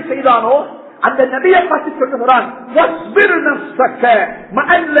சத்தியம் செய்தானோ, அந்த நபியை பார்த்து சொல்லுகிறான், வஸ்பிர் நஃப்ஸக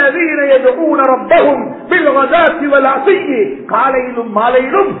மஅல்லதீன யதுஊன ரப்பஹும் பில்கதாத்தி வல்அஸி. காலையிலும்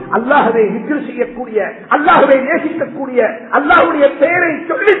மாலையிலும் அல்லாஹ்வை zikr செய்யக்கூடிய, அல்லாஹ்வை நேசிக்கக்கூடிய, அல்லாஹ்வுடைய பெயரை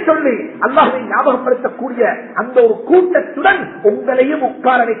சொல்லி சொல்லி அல்லாஹ்வை ஞாபகப்படுத்தக்கூடிய அந்த ஒரு கூட்டத்துடன் உங்களையும்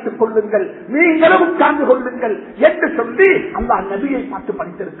உட்கார வைத்துக் கொள்ளுங்கள், நீங்களும் உட்கார்ந்து கொள்ளுங்கள் என்று சொல்லி அல்லாஹ் நபியை பார்த்து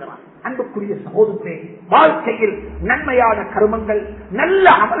படித்திருக்கிறான். அன்புக்குரிய சகோதரர்களே, வாழ்க்கையில் நன்மையான கர்மங்கள், நல்ல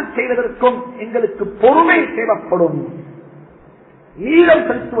அமல் செய்வதற்கும் எங்களுக்கு பொறுமை தேவைப்படும். நீளம்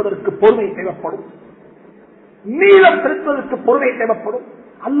செலுத்துவதற்கு பொறுமை தேவைப்படும். நீளம் செலுத்துவதற்கு பொறுமை தேவைப்படும்.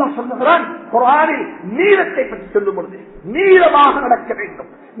 அல்லாஹ் சொல்லுகிறான் குர்ஆனில் நீளத்தை பற்றி சொல்லும் பொழுது நீளமாக நடக்க வேண்டும்,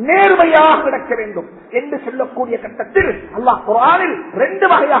 நேர்மையாக நடக்க வேண்டும் என்று சொல்லக்கூடிய கட்டத்தில் அல்லாஹ் குர்ஆனில் 2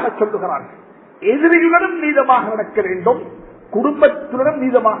 வகையாக சொல்லுகிறான். எதிரிகளுடன் நீளமாக நடக்க வேண்டும், குடும்பத்துடன்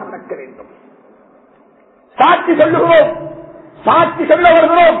நீளமாக நடக்க வேண்டும். சாட்சி சொல்லுகிறோம், சாட்சி சொல்ல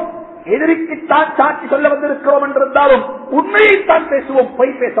வருகிறோம், எதிரிக்குத்தான் சாட்சி சொல்ல வந்திருக்கிறோம் என்றிருந்தாலும் உண்மையைத்தான் பேசுவோம்,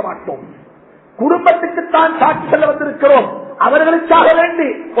 பொய் பேச மாட்டோம். குடும்பத்துக்குத்தான் சாட்சி சொல்ல வந்திருக்கிறோம், அவர்களுக்காக வேண்டி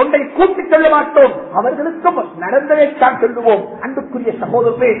ஒன்றை கூட்டிச் சொல்ல மாட்டோம், அவர்களுக்கும் நடந்ததைத்தான் சொல்லுவோம். அன்புக்குரிய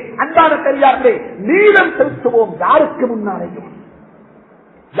சகோதரர்களே, அன்பான பெரியார்களே, நீளம் செலுத்துவோம். யாருக்கு முன்னாலேயும்,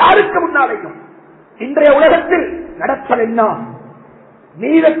 யாருக்கு முன்னாலேயும். இன்றைய உலகத்தில் நடப்பது என்ன?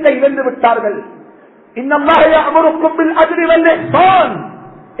 நீளத்தை இழந்து விட்டார்கள்.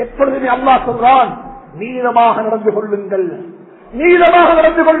 எப்பொழுதுமே அல்லாஹ் சொல்றான், நீளமாக நடந்து கொள்ளுங்கள், நீளமாக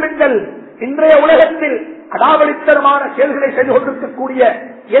நடந்து கொள்ளுங்கள். இன்றைய உலகத்தில் அடாவடித்தனமான செயல்களை செய்து கொண்டிருக்கக்கூடிய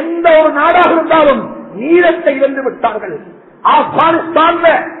எந்த ஒரு நாடாக இருந்தாலும் நீளத்தை இழந்து விட்டார்கள். ஆப்கானிஸ்தான்ல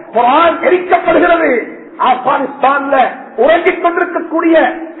குர்ஆன் எரிக்கப்படுகிறது. ஆப்கானிஸ்தான்ல உறங்கிக் கொண்டிருக்கக்கூடிய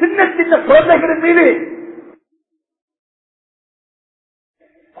சின்ன சின்ன குழந்தைகளின் மீது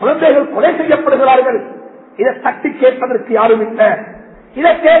குழந்தைகள் கொலை செய்யப்படுகிறார்கள். இதை தட்டி கேட்பதற்கு யாரும் இல்லை,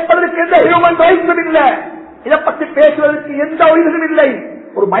 இதை கேட்பதற்கு எந்த ஹியூமன் ரைட்ஸும் இல்லை, இதை பற்றி பேசுவதற்கு எந்த உயிரும் இல்லை.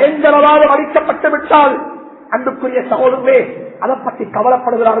 ஒரு பயங்கரவாதம் அளிக்கப்பட்டு விட்டால் அன்புக்குரிய சகோதரர்களே அதை பற்றி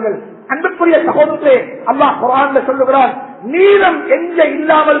கவலைப்படுகிறார்கள். அன்புக்குரிய சகோதரர்களே, அல்லாஹ் குர்ஆன்ல சொல்லுகிறான், நீளம் எங்க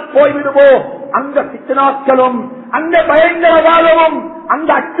இல்லாமல் போய்விடுவோ அங்க பித்னாக்களும் அந்த பயங்கரவாதமும் அந்த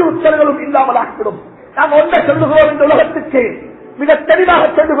அச்சுறுத்தல்களும் இல்லாமல் ஆகிவிடும். நாம் ஒன்றை சொல்லுகிறோம், இந்த உலகத்துக்கு மிக தெளிவாக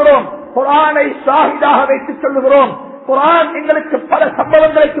சொல்லுகிறோம், குர்ஆனை ஷாஹிதாக வைத்து சொல்லுகிறோம். குர்ஆன் எங்களுக்கு பல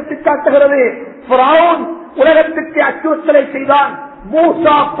சம்பவங்களை சுட்டிக்காட்டுகிறது. ஃபிரௌன் உலகத்துக்கு அச்சுறுத்தலை செய்தான்.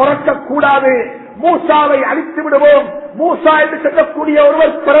 மூசா பிறக்கக்கூடாது, மூசாவை அழித்து விடுவோம், மூசா என்று சொல்லக்கூடிய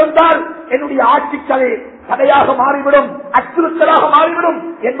ஒருவர் பிறந்தால் என்னுடைய ஆட்சிக்கதை தடையாக மாறிவிடும், அச்சுறுத்தலாக மாறிவிடும்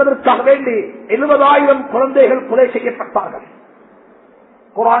என்பதற்காக வேண்டி 70,000 குழந்தைகள் கொலை செய்யப்பட்டார்கள்.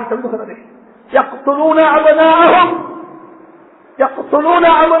 குர்ஆன் சொல்லுகிறது,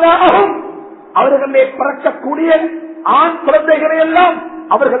 அவர்களே பிறக்கக்கூடிய ஆண் குழந்தைகளை எல்லாம்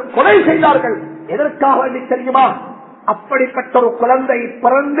அவர்கள் கொலை செய்தார்கள். எதற்காக வேண்டி தெரியுமா? அப்படிப்பட்ட ஒரு குழந்தை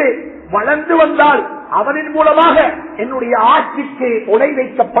பிறந்து வளர்ந்து வந்தால் அவனின் மூலமாக என்னுடைய ஆட்சிக்கு உடை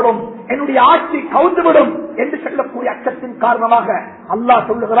வைக்கப்படும், என்னுடைய ஆட்சி கவுந்துவிடும் என்று சொல்லக்கூடிய அச்சத்தின் காரணமாக அல்லாஹ்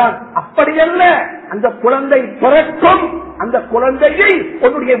சொல்லுகிறான், அப்படியல்ல, அந்த குழந்தை பிறக்கும், அந்த குழந்தையை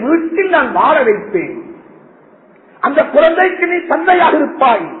உன்னுடைய வீட்டில் நான் வாழ வைப்பேன், அந்த குழந்தைக்கு நீ தந்தையாக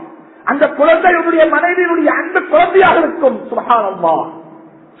இருப்பாய், அந்த குழந்தை உன்னுடைய மனைவியினுடைய அன்பு குழந்தையாக இருக்கும். சுப்ஹானல்லாஹ்,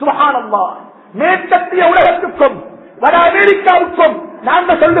 சுப்ஹானல்லாஹ். மேற்கத்திய உலகத்துக்கும் வட அமெரிக்காவுக்கும்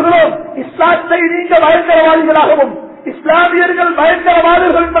நாங்கள் சொல்லுகிறோம், இஸ்லாத்தை நீங்கள் பயங்கரவாதிகளாகவும் இஸ்லாமியர்கள்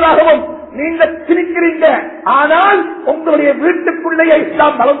பயங்கரவாதிகள் என்பதாகவும் நீங்கள் திணிக்கிறீங்க. ஆனால் உங்களுடைய வீட்டுக்குள்ளேயே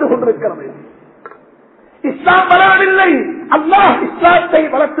இஸ்லாம் வளர்ந்து கொண்டிருக்கிறது. இஸ்லாம் வளரவில்லை, அல்லாஹ் இஸ்லாத்தை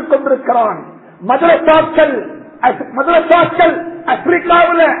வளர்த்துக் கொண்டிருக்கிறான். மதரசாக்கள்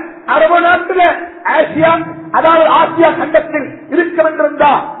ஆப்பிரிக்காவில், அரபு நாட்டில், ஆசியா, அதாவது ஆசியா கண்டத்தில் இருக்க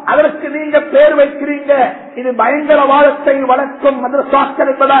வேண்டியிருந்தா அதற்கு நீங்க பேர் வைக்கிறீங்க, இது பயங்கரவாதத்தை வளர்க்கும்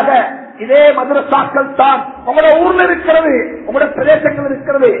மதரசாக்கள் என்பதாக. இதே மதரசாக்கள் தான் உங்களோட ஊர்ல இருக்கிறது, உங்களோட பிரதேசங்கள்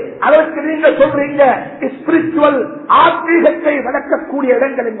இருக்கிறது, அதற்கு நீங்க சொல்றீங்க ஸ்பிரிச்சுவல், ஆத்மீகத்தை வளர்க்கக்கூடிய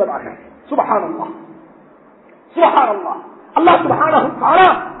இடங்கள் என்பதாக. சுப்ஹானல்லாஹ், சுப்ஹானல்லாஹ். அல்லாஹ் சுப்ஹானஹு வ தஆலா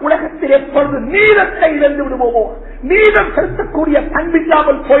உலகத்தில் எப்பொழுது நீளத்தை இழந்து விடுவோமோ, நீளம் செலுத்தக்கூடிய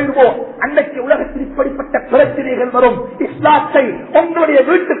பண்பில்லாமல் போயிடுவோம், அன்றைக்கு உலகத்தில் இப்படிப்பட்ட பிரச்சனைகள் வரும். இஸ்லாத்தை உங்களுடைய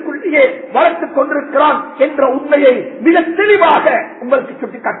வீட்டுக்குள்ளேயே வளர்த்துக் கொண்டிருக்கிறான் என்ற உண்மையை மிக தெளிவாக உங்களுக்கு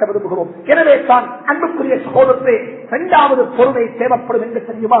சுட்டிக்காட்ட விரும்புகிறோம். எனவே தான் அன்புக்குரிய சகோதரர்களே, 2வது பொறுமை தேவைப்படும் என்று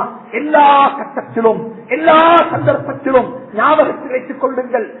தெரியுமா? எல்லா கட்டத்திலும் எல்லா சந்தர்ப்பத்திலும் ஞாபகத்தில் வைத்துக்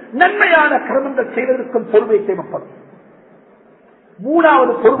கொள்ளுங்கள், நன்மையான கர்மங்கள் செய்வதற்கும் பொறுமை தேவைப்படும்.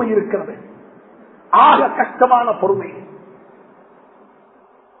 3வது பொறுமை இருக்கிறது, ஆக கஷ்டமான பொறுமை,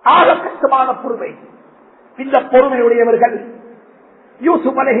 ஆக கஷ்டமான பொறுமை. இந்த பொறுமையுடையவர்கள்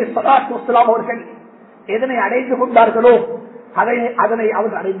யூசுப் அலைஹிஸ்ஸலாத்து வஸ்ஸலாம் அவர்கள் எதனை அடைந்து கொண்டார்களோ அதனை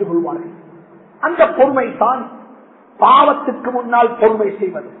அவர்கள் அடைந்து கொள்வார்கள். அந்த பொறுமை தான் பாவத்துக்கு முன்னால் பொறுமை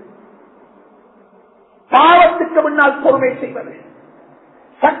செய்வது, பாவத்துக்கு முன்னால் பொறுமை செய்வது,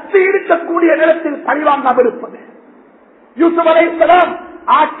 சக்தி இருக்கக்கூடிய நேரத்தில் பழிவாங்காமல் இருப்பது. யூசுப் அலைஹிஸ்ஸலாம்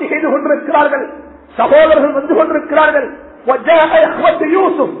ஆட்சி செய்து கொண்டிருக்கிறார்கள், சகோதரர்கள் வந்து கொண்டிருக்கிறார்கள்.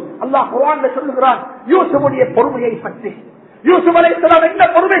 யூசுப், அல்லாஹ் குர்ஆன்ல சொல்லுகிறான் யூசுஃபுடைய பொறுமையை பற்றி. யூசுப் அலைஹிஸ்ஸலாம் என்ன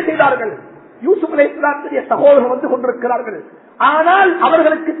பொறுமை செய்தார்கள்? யூசுப் அலைஹிஸ்ஸலாமுடைய சகோதரர்கள் வந்து கொண்டிருக்கிறார்கள், ஆனால்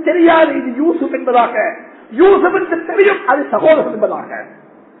அவர்களுக்கு தெரியாது இது யூசுப் என்பதாக. யூசுஃபுக்கு தெரியும் அது சகோதரர் என்பதாக.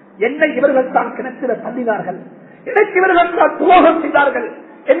 என்னை இவர்கள் தான் கிணற்றில தள்ளினார்கள், எனக்கு இவர்கள் தான் துரோகம் செய்தார்கள்,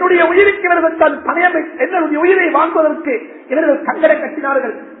 என்னுடைய உயிருக்கு இவர்கள் தான் பணயம், என்னுடைய உயிரை வாங்குவதற்கு இவர்கள் கங்கரை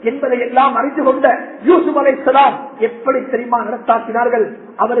கட்டினார்கள் என்பதை எல்லாம் அறிந்து கொண்ட யூசுப் அலைஹிஸ்ஸலாம் எப்படி தெரியுமா நடத்தாக்கினார்கள்?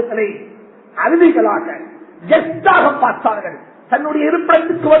 அவர்களை அருவிகளாக கெஸ்டாக பார்த்தார்கள். தன்னுடைய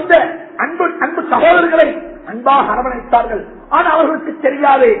இருப்பிடத்துக்கு வந்த அன்பு சகோதரர்களை அன்பாக அரவணைத்தார்கள். ஆனால் அவர்களுக்கு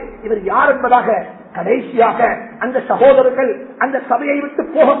தெரியாது இவர் யார் என்பதாக. கடைசியாக அந்த சகோதரர்கள் அந்த சபையை விட்டு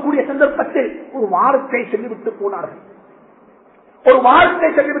போகக்கூடிய சந்தர்ப்பத்தில் ஒரு வார்த்தை சொல்லிவிட்டு போனார்கள்.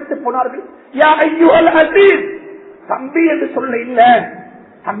 யா அய்யுஹல் அஸீஸ், தம்பி என்று சொல்ல இல்ல,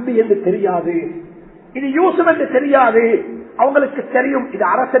 தம்பி என்று தெரியாது, இது யூசுப் என்று தெரியாது. அவங்களுக்கு தெரியும் இது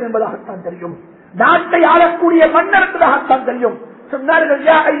அரசன் என்பதாகத்தான் தெரியும், நாட்டை ஆளக்கூடிய மன்னர் என்பதாகத்தான் தெரியும். சொன்னார்கள்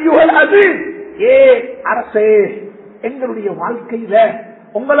யா அய்யுஹல் அஸீஸ், ஏ அரசே, எங்களுடைய வாழ்க்கையில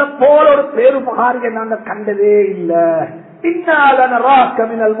உங்களை போல ஒரு பேருபகாரிய நாங்க கண்டதே இல்ல. இன்னா லனராக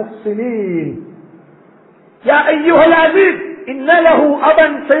மினல் முஹ்ஸினீன். யா அய்யுஹல் அஸீஸ், إن له أبا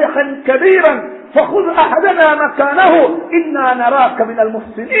شيخا كبيرا فخذ أحدنا مكانه إنا نراك من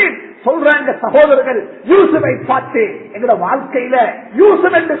المحسنين. சொல்றாங்க சகோதரர்கள் யூசுஃபை பார்த்து, எங்கட வாழ்க்கையில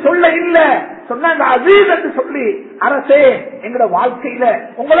யூசுப் என்று சொல்ல இல்ல, சொன்னாங்க அஸீஸ் என்று சொல்லி, அரசே எங்கட வாழ்க்கையில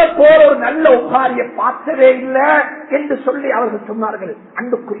உங்களை போல ஒரு நல்ல உகாரிய பார்த்ததே இல்ல என்று சொல்லி அவர்கள் சொன்னார்கள்.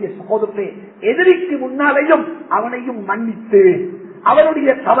 அன்புக்குரிய சகோதரர்களே, எதிரிக்கு முன்னாலேயும் அவனையும் மன்னித்து அவனுடைய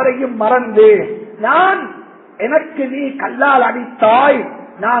தவறையும் மறந்து, நான் எனக்கு நீ கல்லால் அடித்தாய்,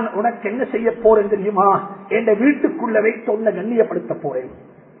 நான் உனக்கு என்ன செய்ய போறேன் தெரியுமா? என் வீட்டுக்குள்ள வைத்து உன்னை கண்ணியப்படுத்த போறேன்.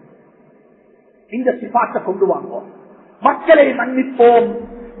 இந்த சிபாத்தை கொண்டு வாங்குவோம். மக்களை மன்னிப்போம்,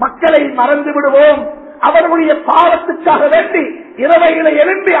 மக்களை மறந்து விடுவோம், அவர்களுடைய பாவத்துக்காக வேண்டி இரவையில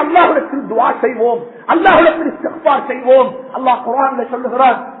எழும்பி அல்லாஹ்விடத்தில் துஆ செய்வோம், அல்லாஹ்விடத்தில் இஸ்திக்ஃபார் செய்வோம். அல்லாஹ் குர்ஆன்ல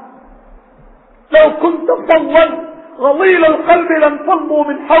சொல்லுகிறார், لو كنت فظا غليظ القلب لانفضوا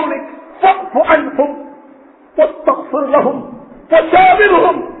من حولك فاعف عنهم واستغفر لهم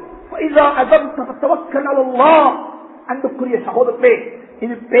وشاورهم واذا عزمت فتوكل على الله. அன்புக்குரிய சகோதரர்களே,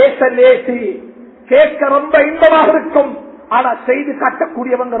 இது பேச லேசி, கேட்க ரொம்ப இன்பமாக இருக்கும், ஆனா செய்து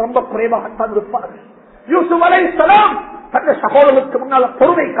காட்டக்கூடியவங்க ரொம்ப குறைவாகத்தான் இருப்பார்கள். யூசுப் அலைஹிஸ்ஸலாம் தன்னுடைய சகோதரர்களுக்கு முன்னால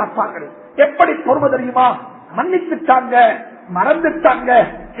பொறுமை காப்பார்கள். எப்படி பொறுமை தெரியுமா? மன்னிச்சுட்டாங்க, மறந்துட்டாங்க,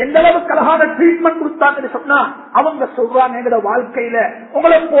 எந்த அளவுக்கு அழகான ட்ரீட்மெண்ட் கொடுத்தாங்கன்னு சொன்னா, அவங்க சொல்றாங்க எங்களோட வாழ்க்கையில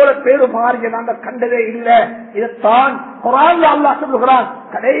உங்களை போல பேரு மாறிய நாங்க கண்டதே இல்லை. இதைத்தான் குர்ஆன்ல அல்லாஹ் சொல்லுகிறான்.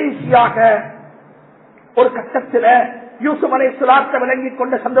 கடைசியாக ஒரு கட்டத்தில் யூசுப் அலைஹிஸ்ஸலாத்தை விளங்கிக்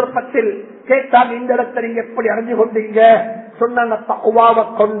கொண்ட சந்தர்ப்பத்தில் கேட்டாங்க, இந்த இடத்தை நீங்க எப்படி அறிஞ்சு கொண்டீங்க? சொன்னாங்க, தக்வாவை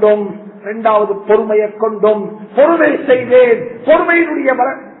கொண்டும், இரண்டாவது பொறுமையை கொண்டும் பொறுமை செய்தேன்,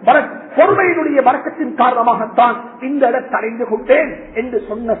 பொறுமையினுடைய வரக்கத்தின் காரணமாகத்தான் இந்த இடத்தை அறிந்து கொண்டேன் என்று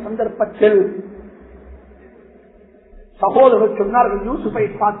சொன்ன சந்தர்ப்பத்தில் சகோதரர்கள் சொன்னார்கள், யூசுஃபை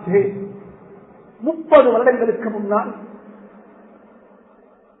பார்த்து 30 வருடங்களுக்கு முன்னால்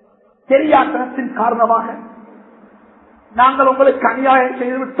தெரியாதனத்தின் காரணமாக நாங்கள் உங்களுக்கு அநியாயம்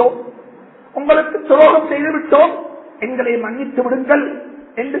செய்துவிட்டோம், உங்களுக்கு துரோகம் செய்துவிட்டோம், எங்களை மன்னித்து விடுங்கள்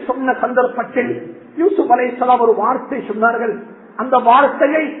என்று சொன்ன சந்தர்ப்பத்தில் யூசுப் அலைஹிஸ்ஸலாம் ஒரு வார்த்தை சொன்னார்கள். அந்த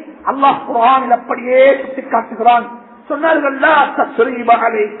வார்த்தையை அல்லாஹ் குர்ஆனில் அப்படியே சுட்டிக்காட்டுகிறான். சொன்னார்கள், லா தஸ்ரீப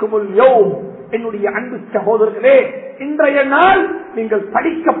அலைக்குமுல் யௌம், என்னுடைய அன்பு சகோதரர்களே, இன்றைய நாள் நீங்கள்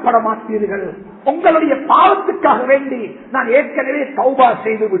படிக்கப்பட மாட்டீர்கள், உங்களுடைய பாவத்துக்காக வேண்டி நான் ஏற்கனவே தௌபா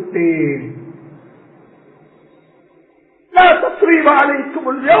செய்து விட்டேன். லா தஸ்ரீப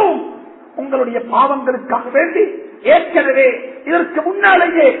அலைக்குமுல் யௌம், உங்களுடைய பாவங்களுக்காக வேண்டி ஏற்கனவே இதற்கு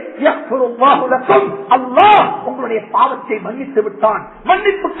முன்னாலேயே அல்லாஹ் உங்களுடைய பாவத்தை மன்னித்து விட்டான்,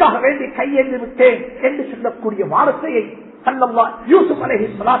 மன்னிப்புக்காக வேண்டி கையேந்தி விட்டேன் என்று சொல்லக்கூடிய வார்த்தையை யூசுப்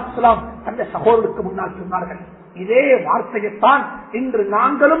அலைஹிஸ்ஸலாம் அந்த சகோதரருக்கு முன்னால் சொன்னார்கள். இதே வார்த்தையைத்தான் இன்று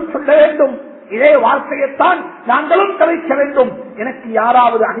நாங்களும் சொல்ல வேண்டும், இதே வார்த்தையைத்தான் நாங்களும் கலைக்க வேண்டும். எனக்கு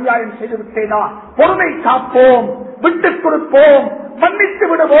யாராவது அநியாயம் செய்து விட்டேனா, பொறுமை காப்போம், விட்டுக் கொடுப்போம், மன்னித்து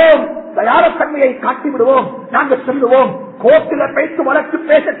விடுவோம், தயாரத்தன்மையை காட்டி விடுவோம். நாங்கள் சொல்லுவோம், கோர்ட்டில பேச்சு வழக்கு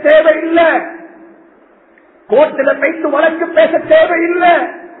பேச தேவையில்லை, கோர்ட்டில பேச்சு வழக்கு பேச தேவையில்லை,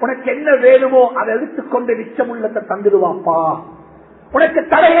 உனக்கு என்ன வேணுமோ அதை எடுத்துக்கொண்டு மிச்சம் உள்ளத்தை தந்துடுவாப்பா, உனக்கு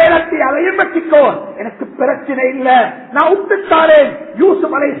தலையேலத்தை அலையும் வச்சுக்கோ, எனக்கு பிரச்சனை இல்ல, நான் விட்டுத்தாரேன்.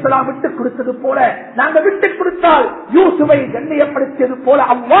 யூசுப் அலைஹிஸ்ஸலாம் விட்டுக் கொடுத்தது போல நாங்க விட்டுக் கொடுத்தால் யூசுவை கண்ணியப்படுத்தியது போல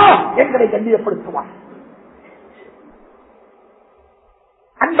அல்லாஹ் எங்களை கண்ணியப்படுத்துவார்.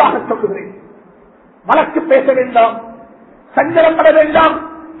 அன்பாக சொல்லுகிறேன், வழக்கு பேச வேண்டாம், சஞ்சலப்பட வேண்டாம்,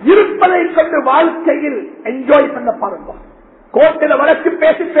 இருப்பதை கொண்டு வாழ்க்கையில் என்ஜாய் பண்ண பாருங்க. கோர்ட்டில் வழக்கு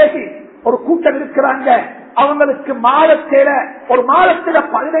பேசி பேசி ஒரு கூட்டம் இருக்கிறாங்க, அவங்களுக்கு மாதத்தில ஒரு மாதத்தில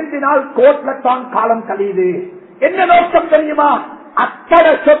 15 நாள் கோட்ல தான் காலம் கழியுது. என்ன நோக்கம் தெரியுமா?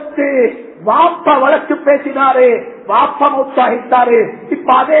 அத்தனை சொத்து வாப்பா வழக்கு பேசினாரு, வாப்பா உற்சாகித்தாரு. இப்ப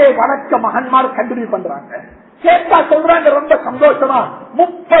அதே வழக்க மகன்மார் கண்டினியூ பண்றாங்க. கேட்டா சொல்றாங்க ரொம்ப சந்தோஷமா,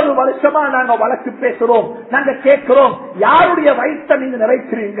 30 வருஷமா நாங்க வழக்கு பேசுறோம், நாங்க கேட்கிறோம், யாருடைய வயிற்றை நீங்க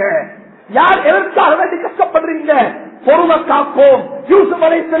நிறைக்கிறீங்க, யார் எதற்காக வேண்டி கஷ்டப்படுறீங்க, பொறுமை காப்போம், யூசுப்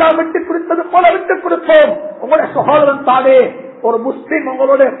அலைஹிஸ்ஸலாம் விட்டு கொடுத்தது போல விட்டு கொடுப்போம். உங்களுடைய சகோதரன் தானே ஒரு முஸ்லிம்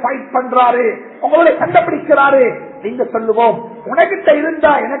உங்களோட ஃபைட் பண்றாரு, உங்களோட கண்டுபிடிக்கிறாரு, நீங்க சொல்லுவோம் உனக்கிட்ட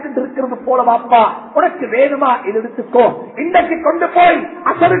இருந்தா எனக்கு இருக்கிறது போல வாப்பா, உனக்கு வேணுமா இது எடுத்துக்கோ. இன்றைக்கு கொண்டு போய்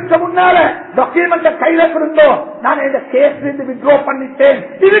அசருக்கு முன்னால டாக்குமெண்ட் கையில இருந்தோம், நான் இந்த கேஸ் இருந்து வித்ட்ரா பண்ணிட்டேன்,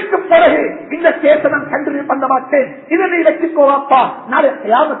 இதுக்கு பிறகு இந்த கேஸை நான் கண்டினியூ பண்ண மாட்டேன், இதை நீ வச்சுக்கோ வாப்பா, நாளை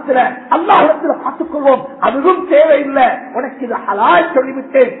கியாமத்துல அல்லாஹ்விடத்துல பார்த்துக்கொள்வோம், அதுவும் தேவையில்லை, உனக்கு இது ஹலால்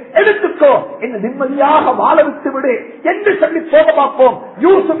சொல்லிவிட்டேன், எடுத்துக்கோ, என்ன நிம்மதியாக வாழ விட்டு விடு என்று சொல்லி போக பார்ப்போம்.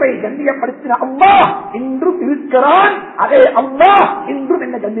 யூசுஃபை கண்ணியப்படுத்தின அல்லாஹ் இன்றும் இருக்கிறான், அதே அல்லாஹ் இன்றும்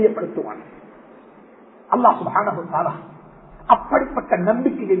என்ன கண்ணியப்படுத்துவான். அல்லாஹ் சுப்ஹானஹு வ தஆலா அப்படிப்பட்ட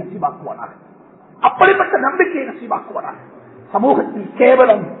நம்பிக்கையை நசீபாக்குவானாக, அப்படிப்பட்ட நம்பிக்கையை நசீபாக்குவானாக. சமூகத்தில்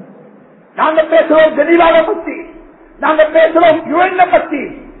கேவலம் நாங்க பேசுறோம் ஜெனீவாவை பத்தி, நாங்க பேசுறோம் யுஎன் பத்தி.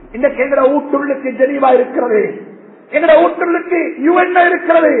 இன்னைக்கு எங்கட ஊட்டுள்ளுக்கு ஜெனீவா இருக்கிறது, எங்கட ஊட்டுள்ளுக்கு யுஎன்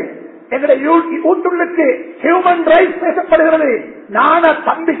இருக்கிறது, எங்கட ஊட்டுள்ளுக்கு ஹியூமன் ரைட்ஸ் பேசப்படுகிறது. நான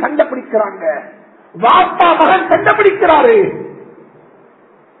தம்பி கண்டுபிடிக்கிறாங்க, வாப்பா மகன் கண்டுபிடிக்கிறாரு.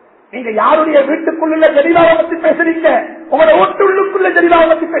 நீங்க யாருடைய வீட்டுக்குள்ள ஜெனீவாவை பத்தி பேசுறீங்க, உங்களோட வீட்டுக்குள்ள ஜெனீவாவை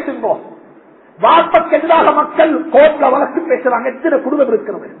பத்தி பேசுங்க. வாப்பக்கு எதிராக மக்கள் கோர்ட்ல வழக்கு பேசுறாங்க, எத்தனை குடும்பம்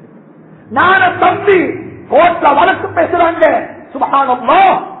இருக்கிறது. நான தம்பி கோர்ட்ல வழக்கு பேசுறாங்க.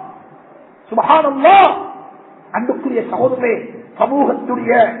 சுப்ஹானல்லாஹ், சுப்ஹானல்லாஹ். அன்புக்குரிய சகோதரரே,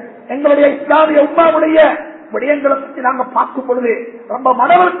 சமூகத்துடைய எங்களுடைய இஸ்லாமிய உம்மாவுடைய விடயங்களை பற்றி நாங்க பார்க்கும் பொழுது ரொம்ப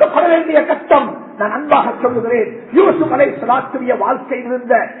மனவருத்தப்பட வேண்டிய கட்டம். நான் அன்பாக சொல்லுகிறேன், யூசுப் அலைஹிஸ்ஸலாத்துடைய வாழ்க்கையில்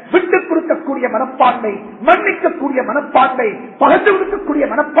இருந்த விட்டுக் கொடுக்கக்கூடிய மனப்பான்மை, மன்னிக்கக்கூடிய மனப்பான்மை, பகிர்ந்து கொடுக்கக்கூடிய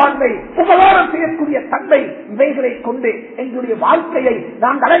மனப்பான்மை, உபகாரம் செய்யக்கூடிய தன்மை, இவைகளை கொண்டு எங்களுடைய வாழ்க்கையை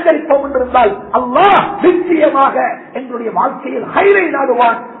நாம் அலங்கரிப்போம் என்றிருந்தால் அல்லாஹ் நிச்சயமாக எங்களுடைய வாழ்க்கையில் ஹைரை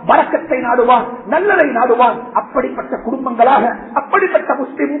நாடுவான், பரக்கத்தை நாடுவான், நல்லதை நாடுவான். அப்படிப்பட்ட குடும்பங்களாக, அப்படிப்பட்ட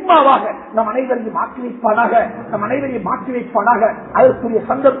முஸ்லிம் உம்மாவாக நம் அனைவரையும் மாற்றி வைப்பானாக, நம் அனைவரையும் மாற்றி வைப்பானாக. அதற்குரிய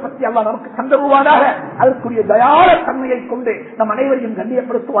சந்தர்ப்பத்தை அல்லாஹ் நமக்கு தந்தருவானாக. அதற்குரிய தயார தன்மையை கொண்டு நம் அனைவரையும்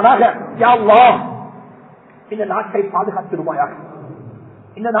கண்ணியப்படுத்துவானாக. யா அல்லாஹ், இந்த நாட்டை பாதுகாத்திடுவாயாக,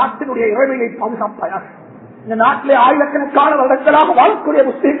 இந்த நாட்டினுடைய இறைமையை பாதுகாப்பாயாக. இந்த நாட்டிலே ஆயிரக்கணக்கான வருடங்களாக வாழக்கூடிய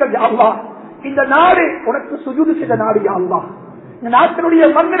முஸ்லிம்கள் யா அல்லாஹ், இந்த நாடு உனக்கு சுஜூது செய்த நாடு யா அல்லாஹ். இந்த நாட்டினுடைய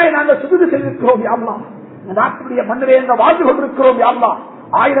மண்ணிலே நாங்கள் சுஜூது செய்திருக்கிறோம் யா அல்லாஹ். இந்த நாட்டினுடைய மண்ணிலே என்ற வாழ்ந்து கொண்டிருக்கிறோம் யா அல்லாஹ்.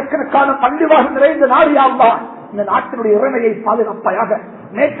 ஆயிரக்கணக்கான பள்ளிவாசல் நிறைந்த நாடு யா அல்லாஹ். இந்த நாட்டினுடைய இறைமையை பாதுகாப்பாயாக.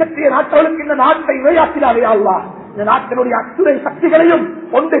 மேற்கத்திய நாட்களுக்கு இந்த நாட்டை இரையாக்கினாரே யா அல்லாஹ். இந்த நாட்டினுடைய அத்துறை சக்திகளையும்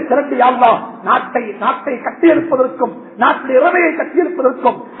ஒன்று திரண்டு யா அல்லாஹ் நாட்டை கட்டியெழுப்பதற்கும், நாட்டின் இறைமையை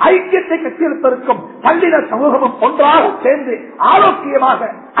கட்டியெழுப்பதற்கும், ஐக்கியத்தை கட்டியெழுப்பதற்கும் பள்ளின சமூகமும் ஒன்றாக சேர்ந்து ஆரோக்கியமாக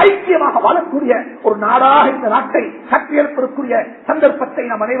ஐக்கியமாக வாழக்கூடிய ஒரு நாடாக இந்த நாட்டை கட்டியெழுப்பதற்குரிய சந்தர்ப்பத்தை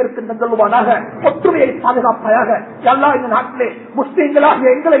நாம் அனைவருக்கும் தந்துள்ளுவானாக. ஒற்றுமையை பாதுகாப்பாயாக. எல்லா இந்த நாட்டிலே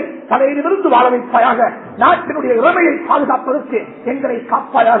முஸ்லிம்களாகிய எங்களை தலையிலிருந்து வாழ வைப்பாயாக. நாட்டினுடைய இறைமையை பாதுகாப்பதற்கு எங்களை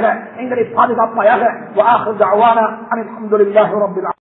காப்பாயாக, எங்களை பாதுகாப்பாயாக.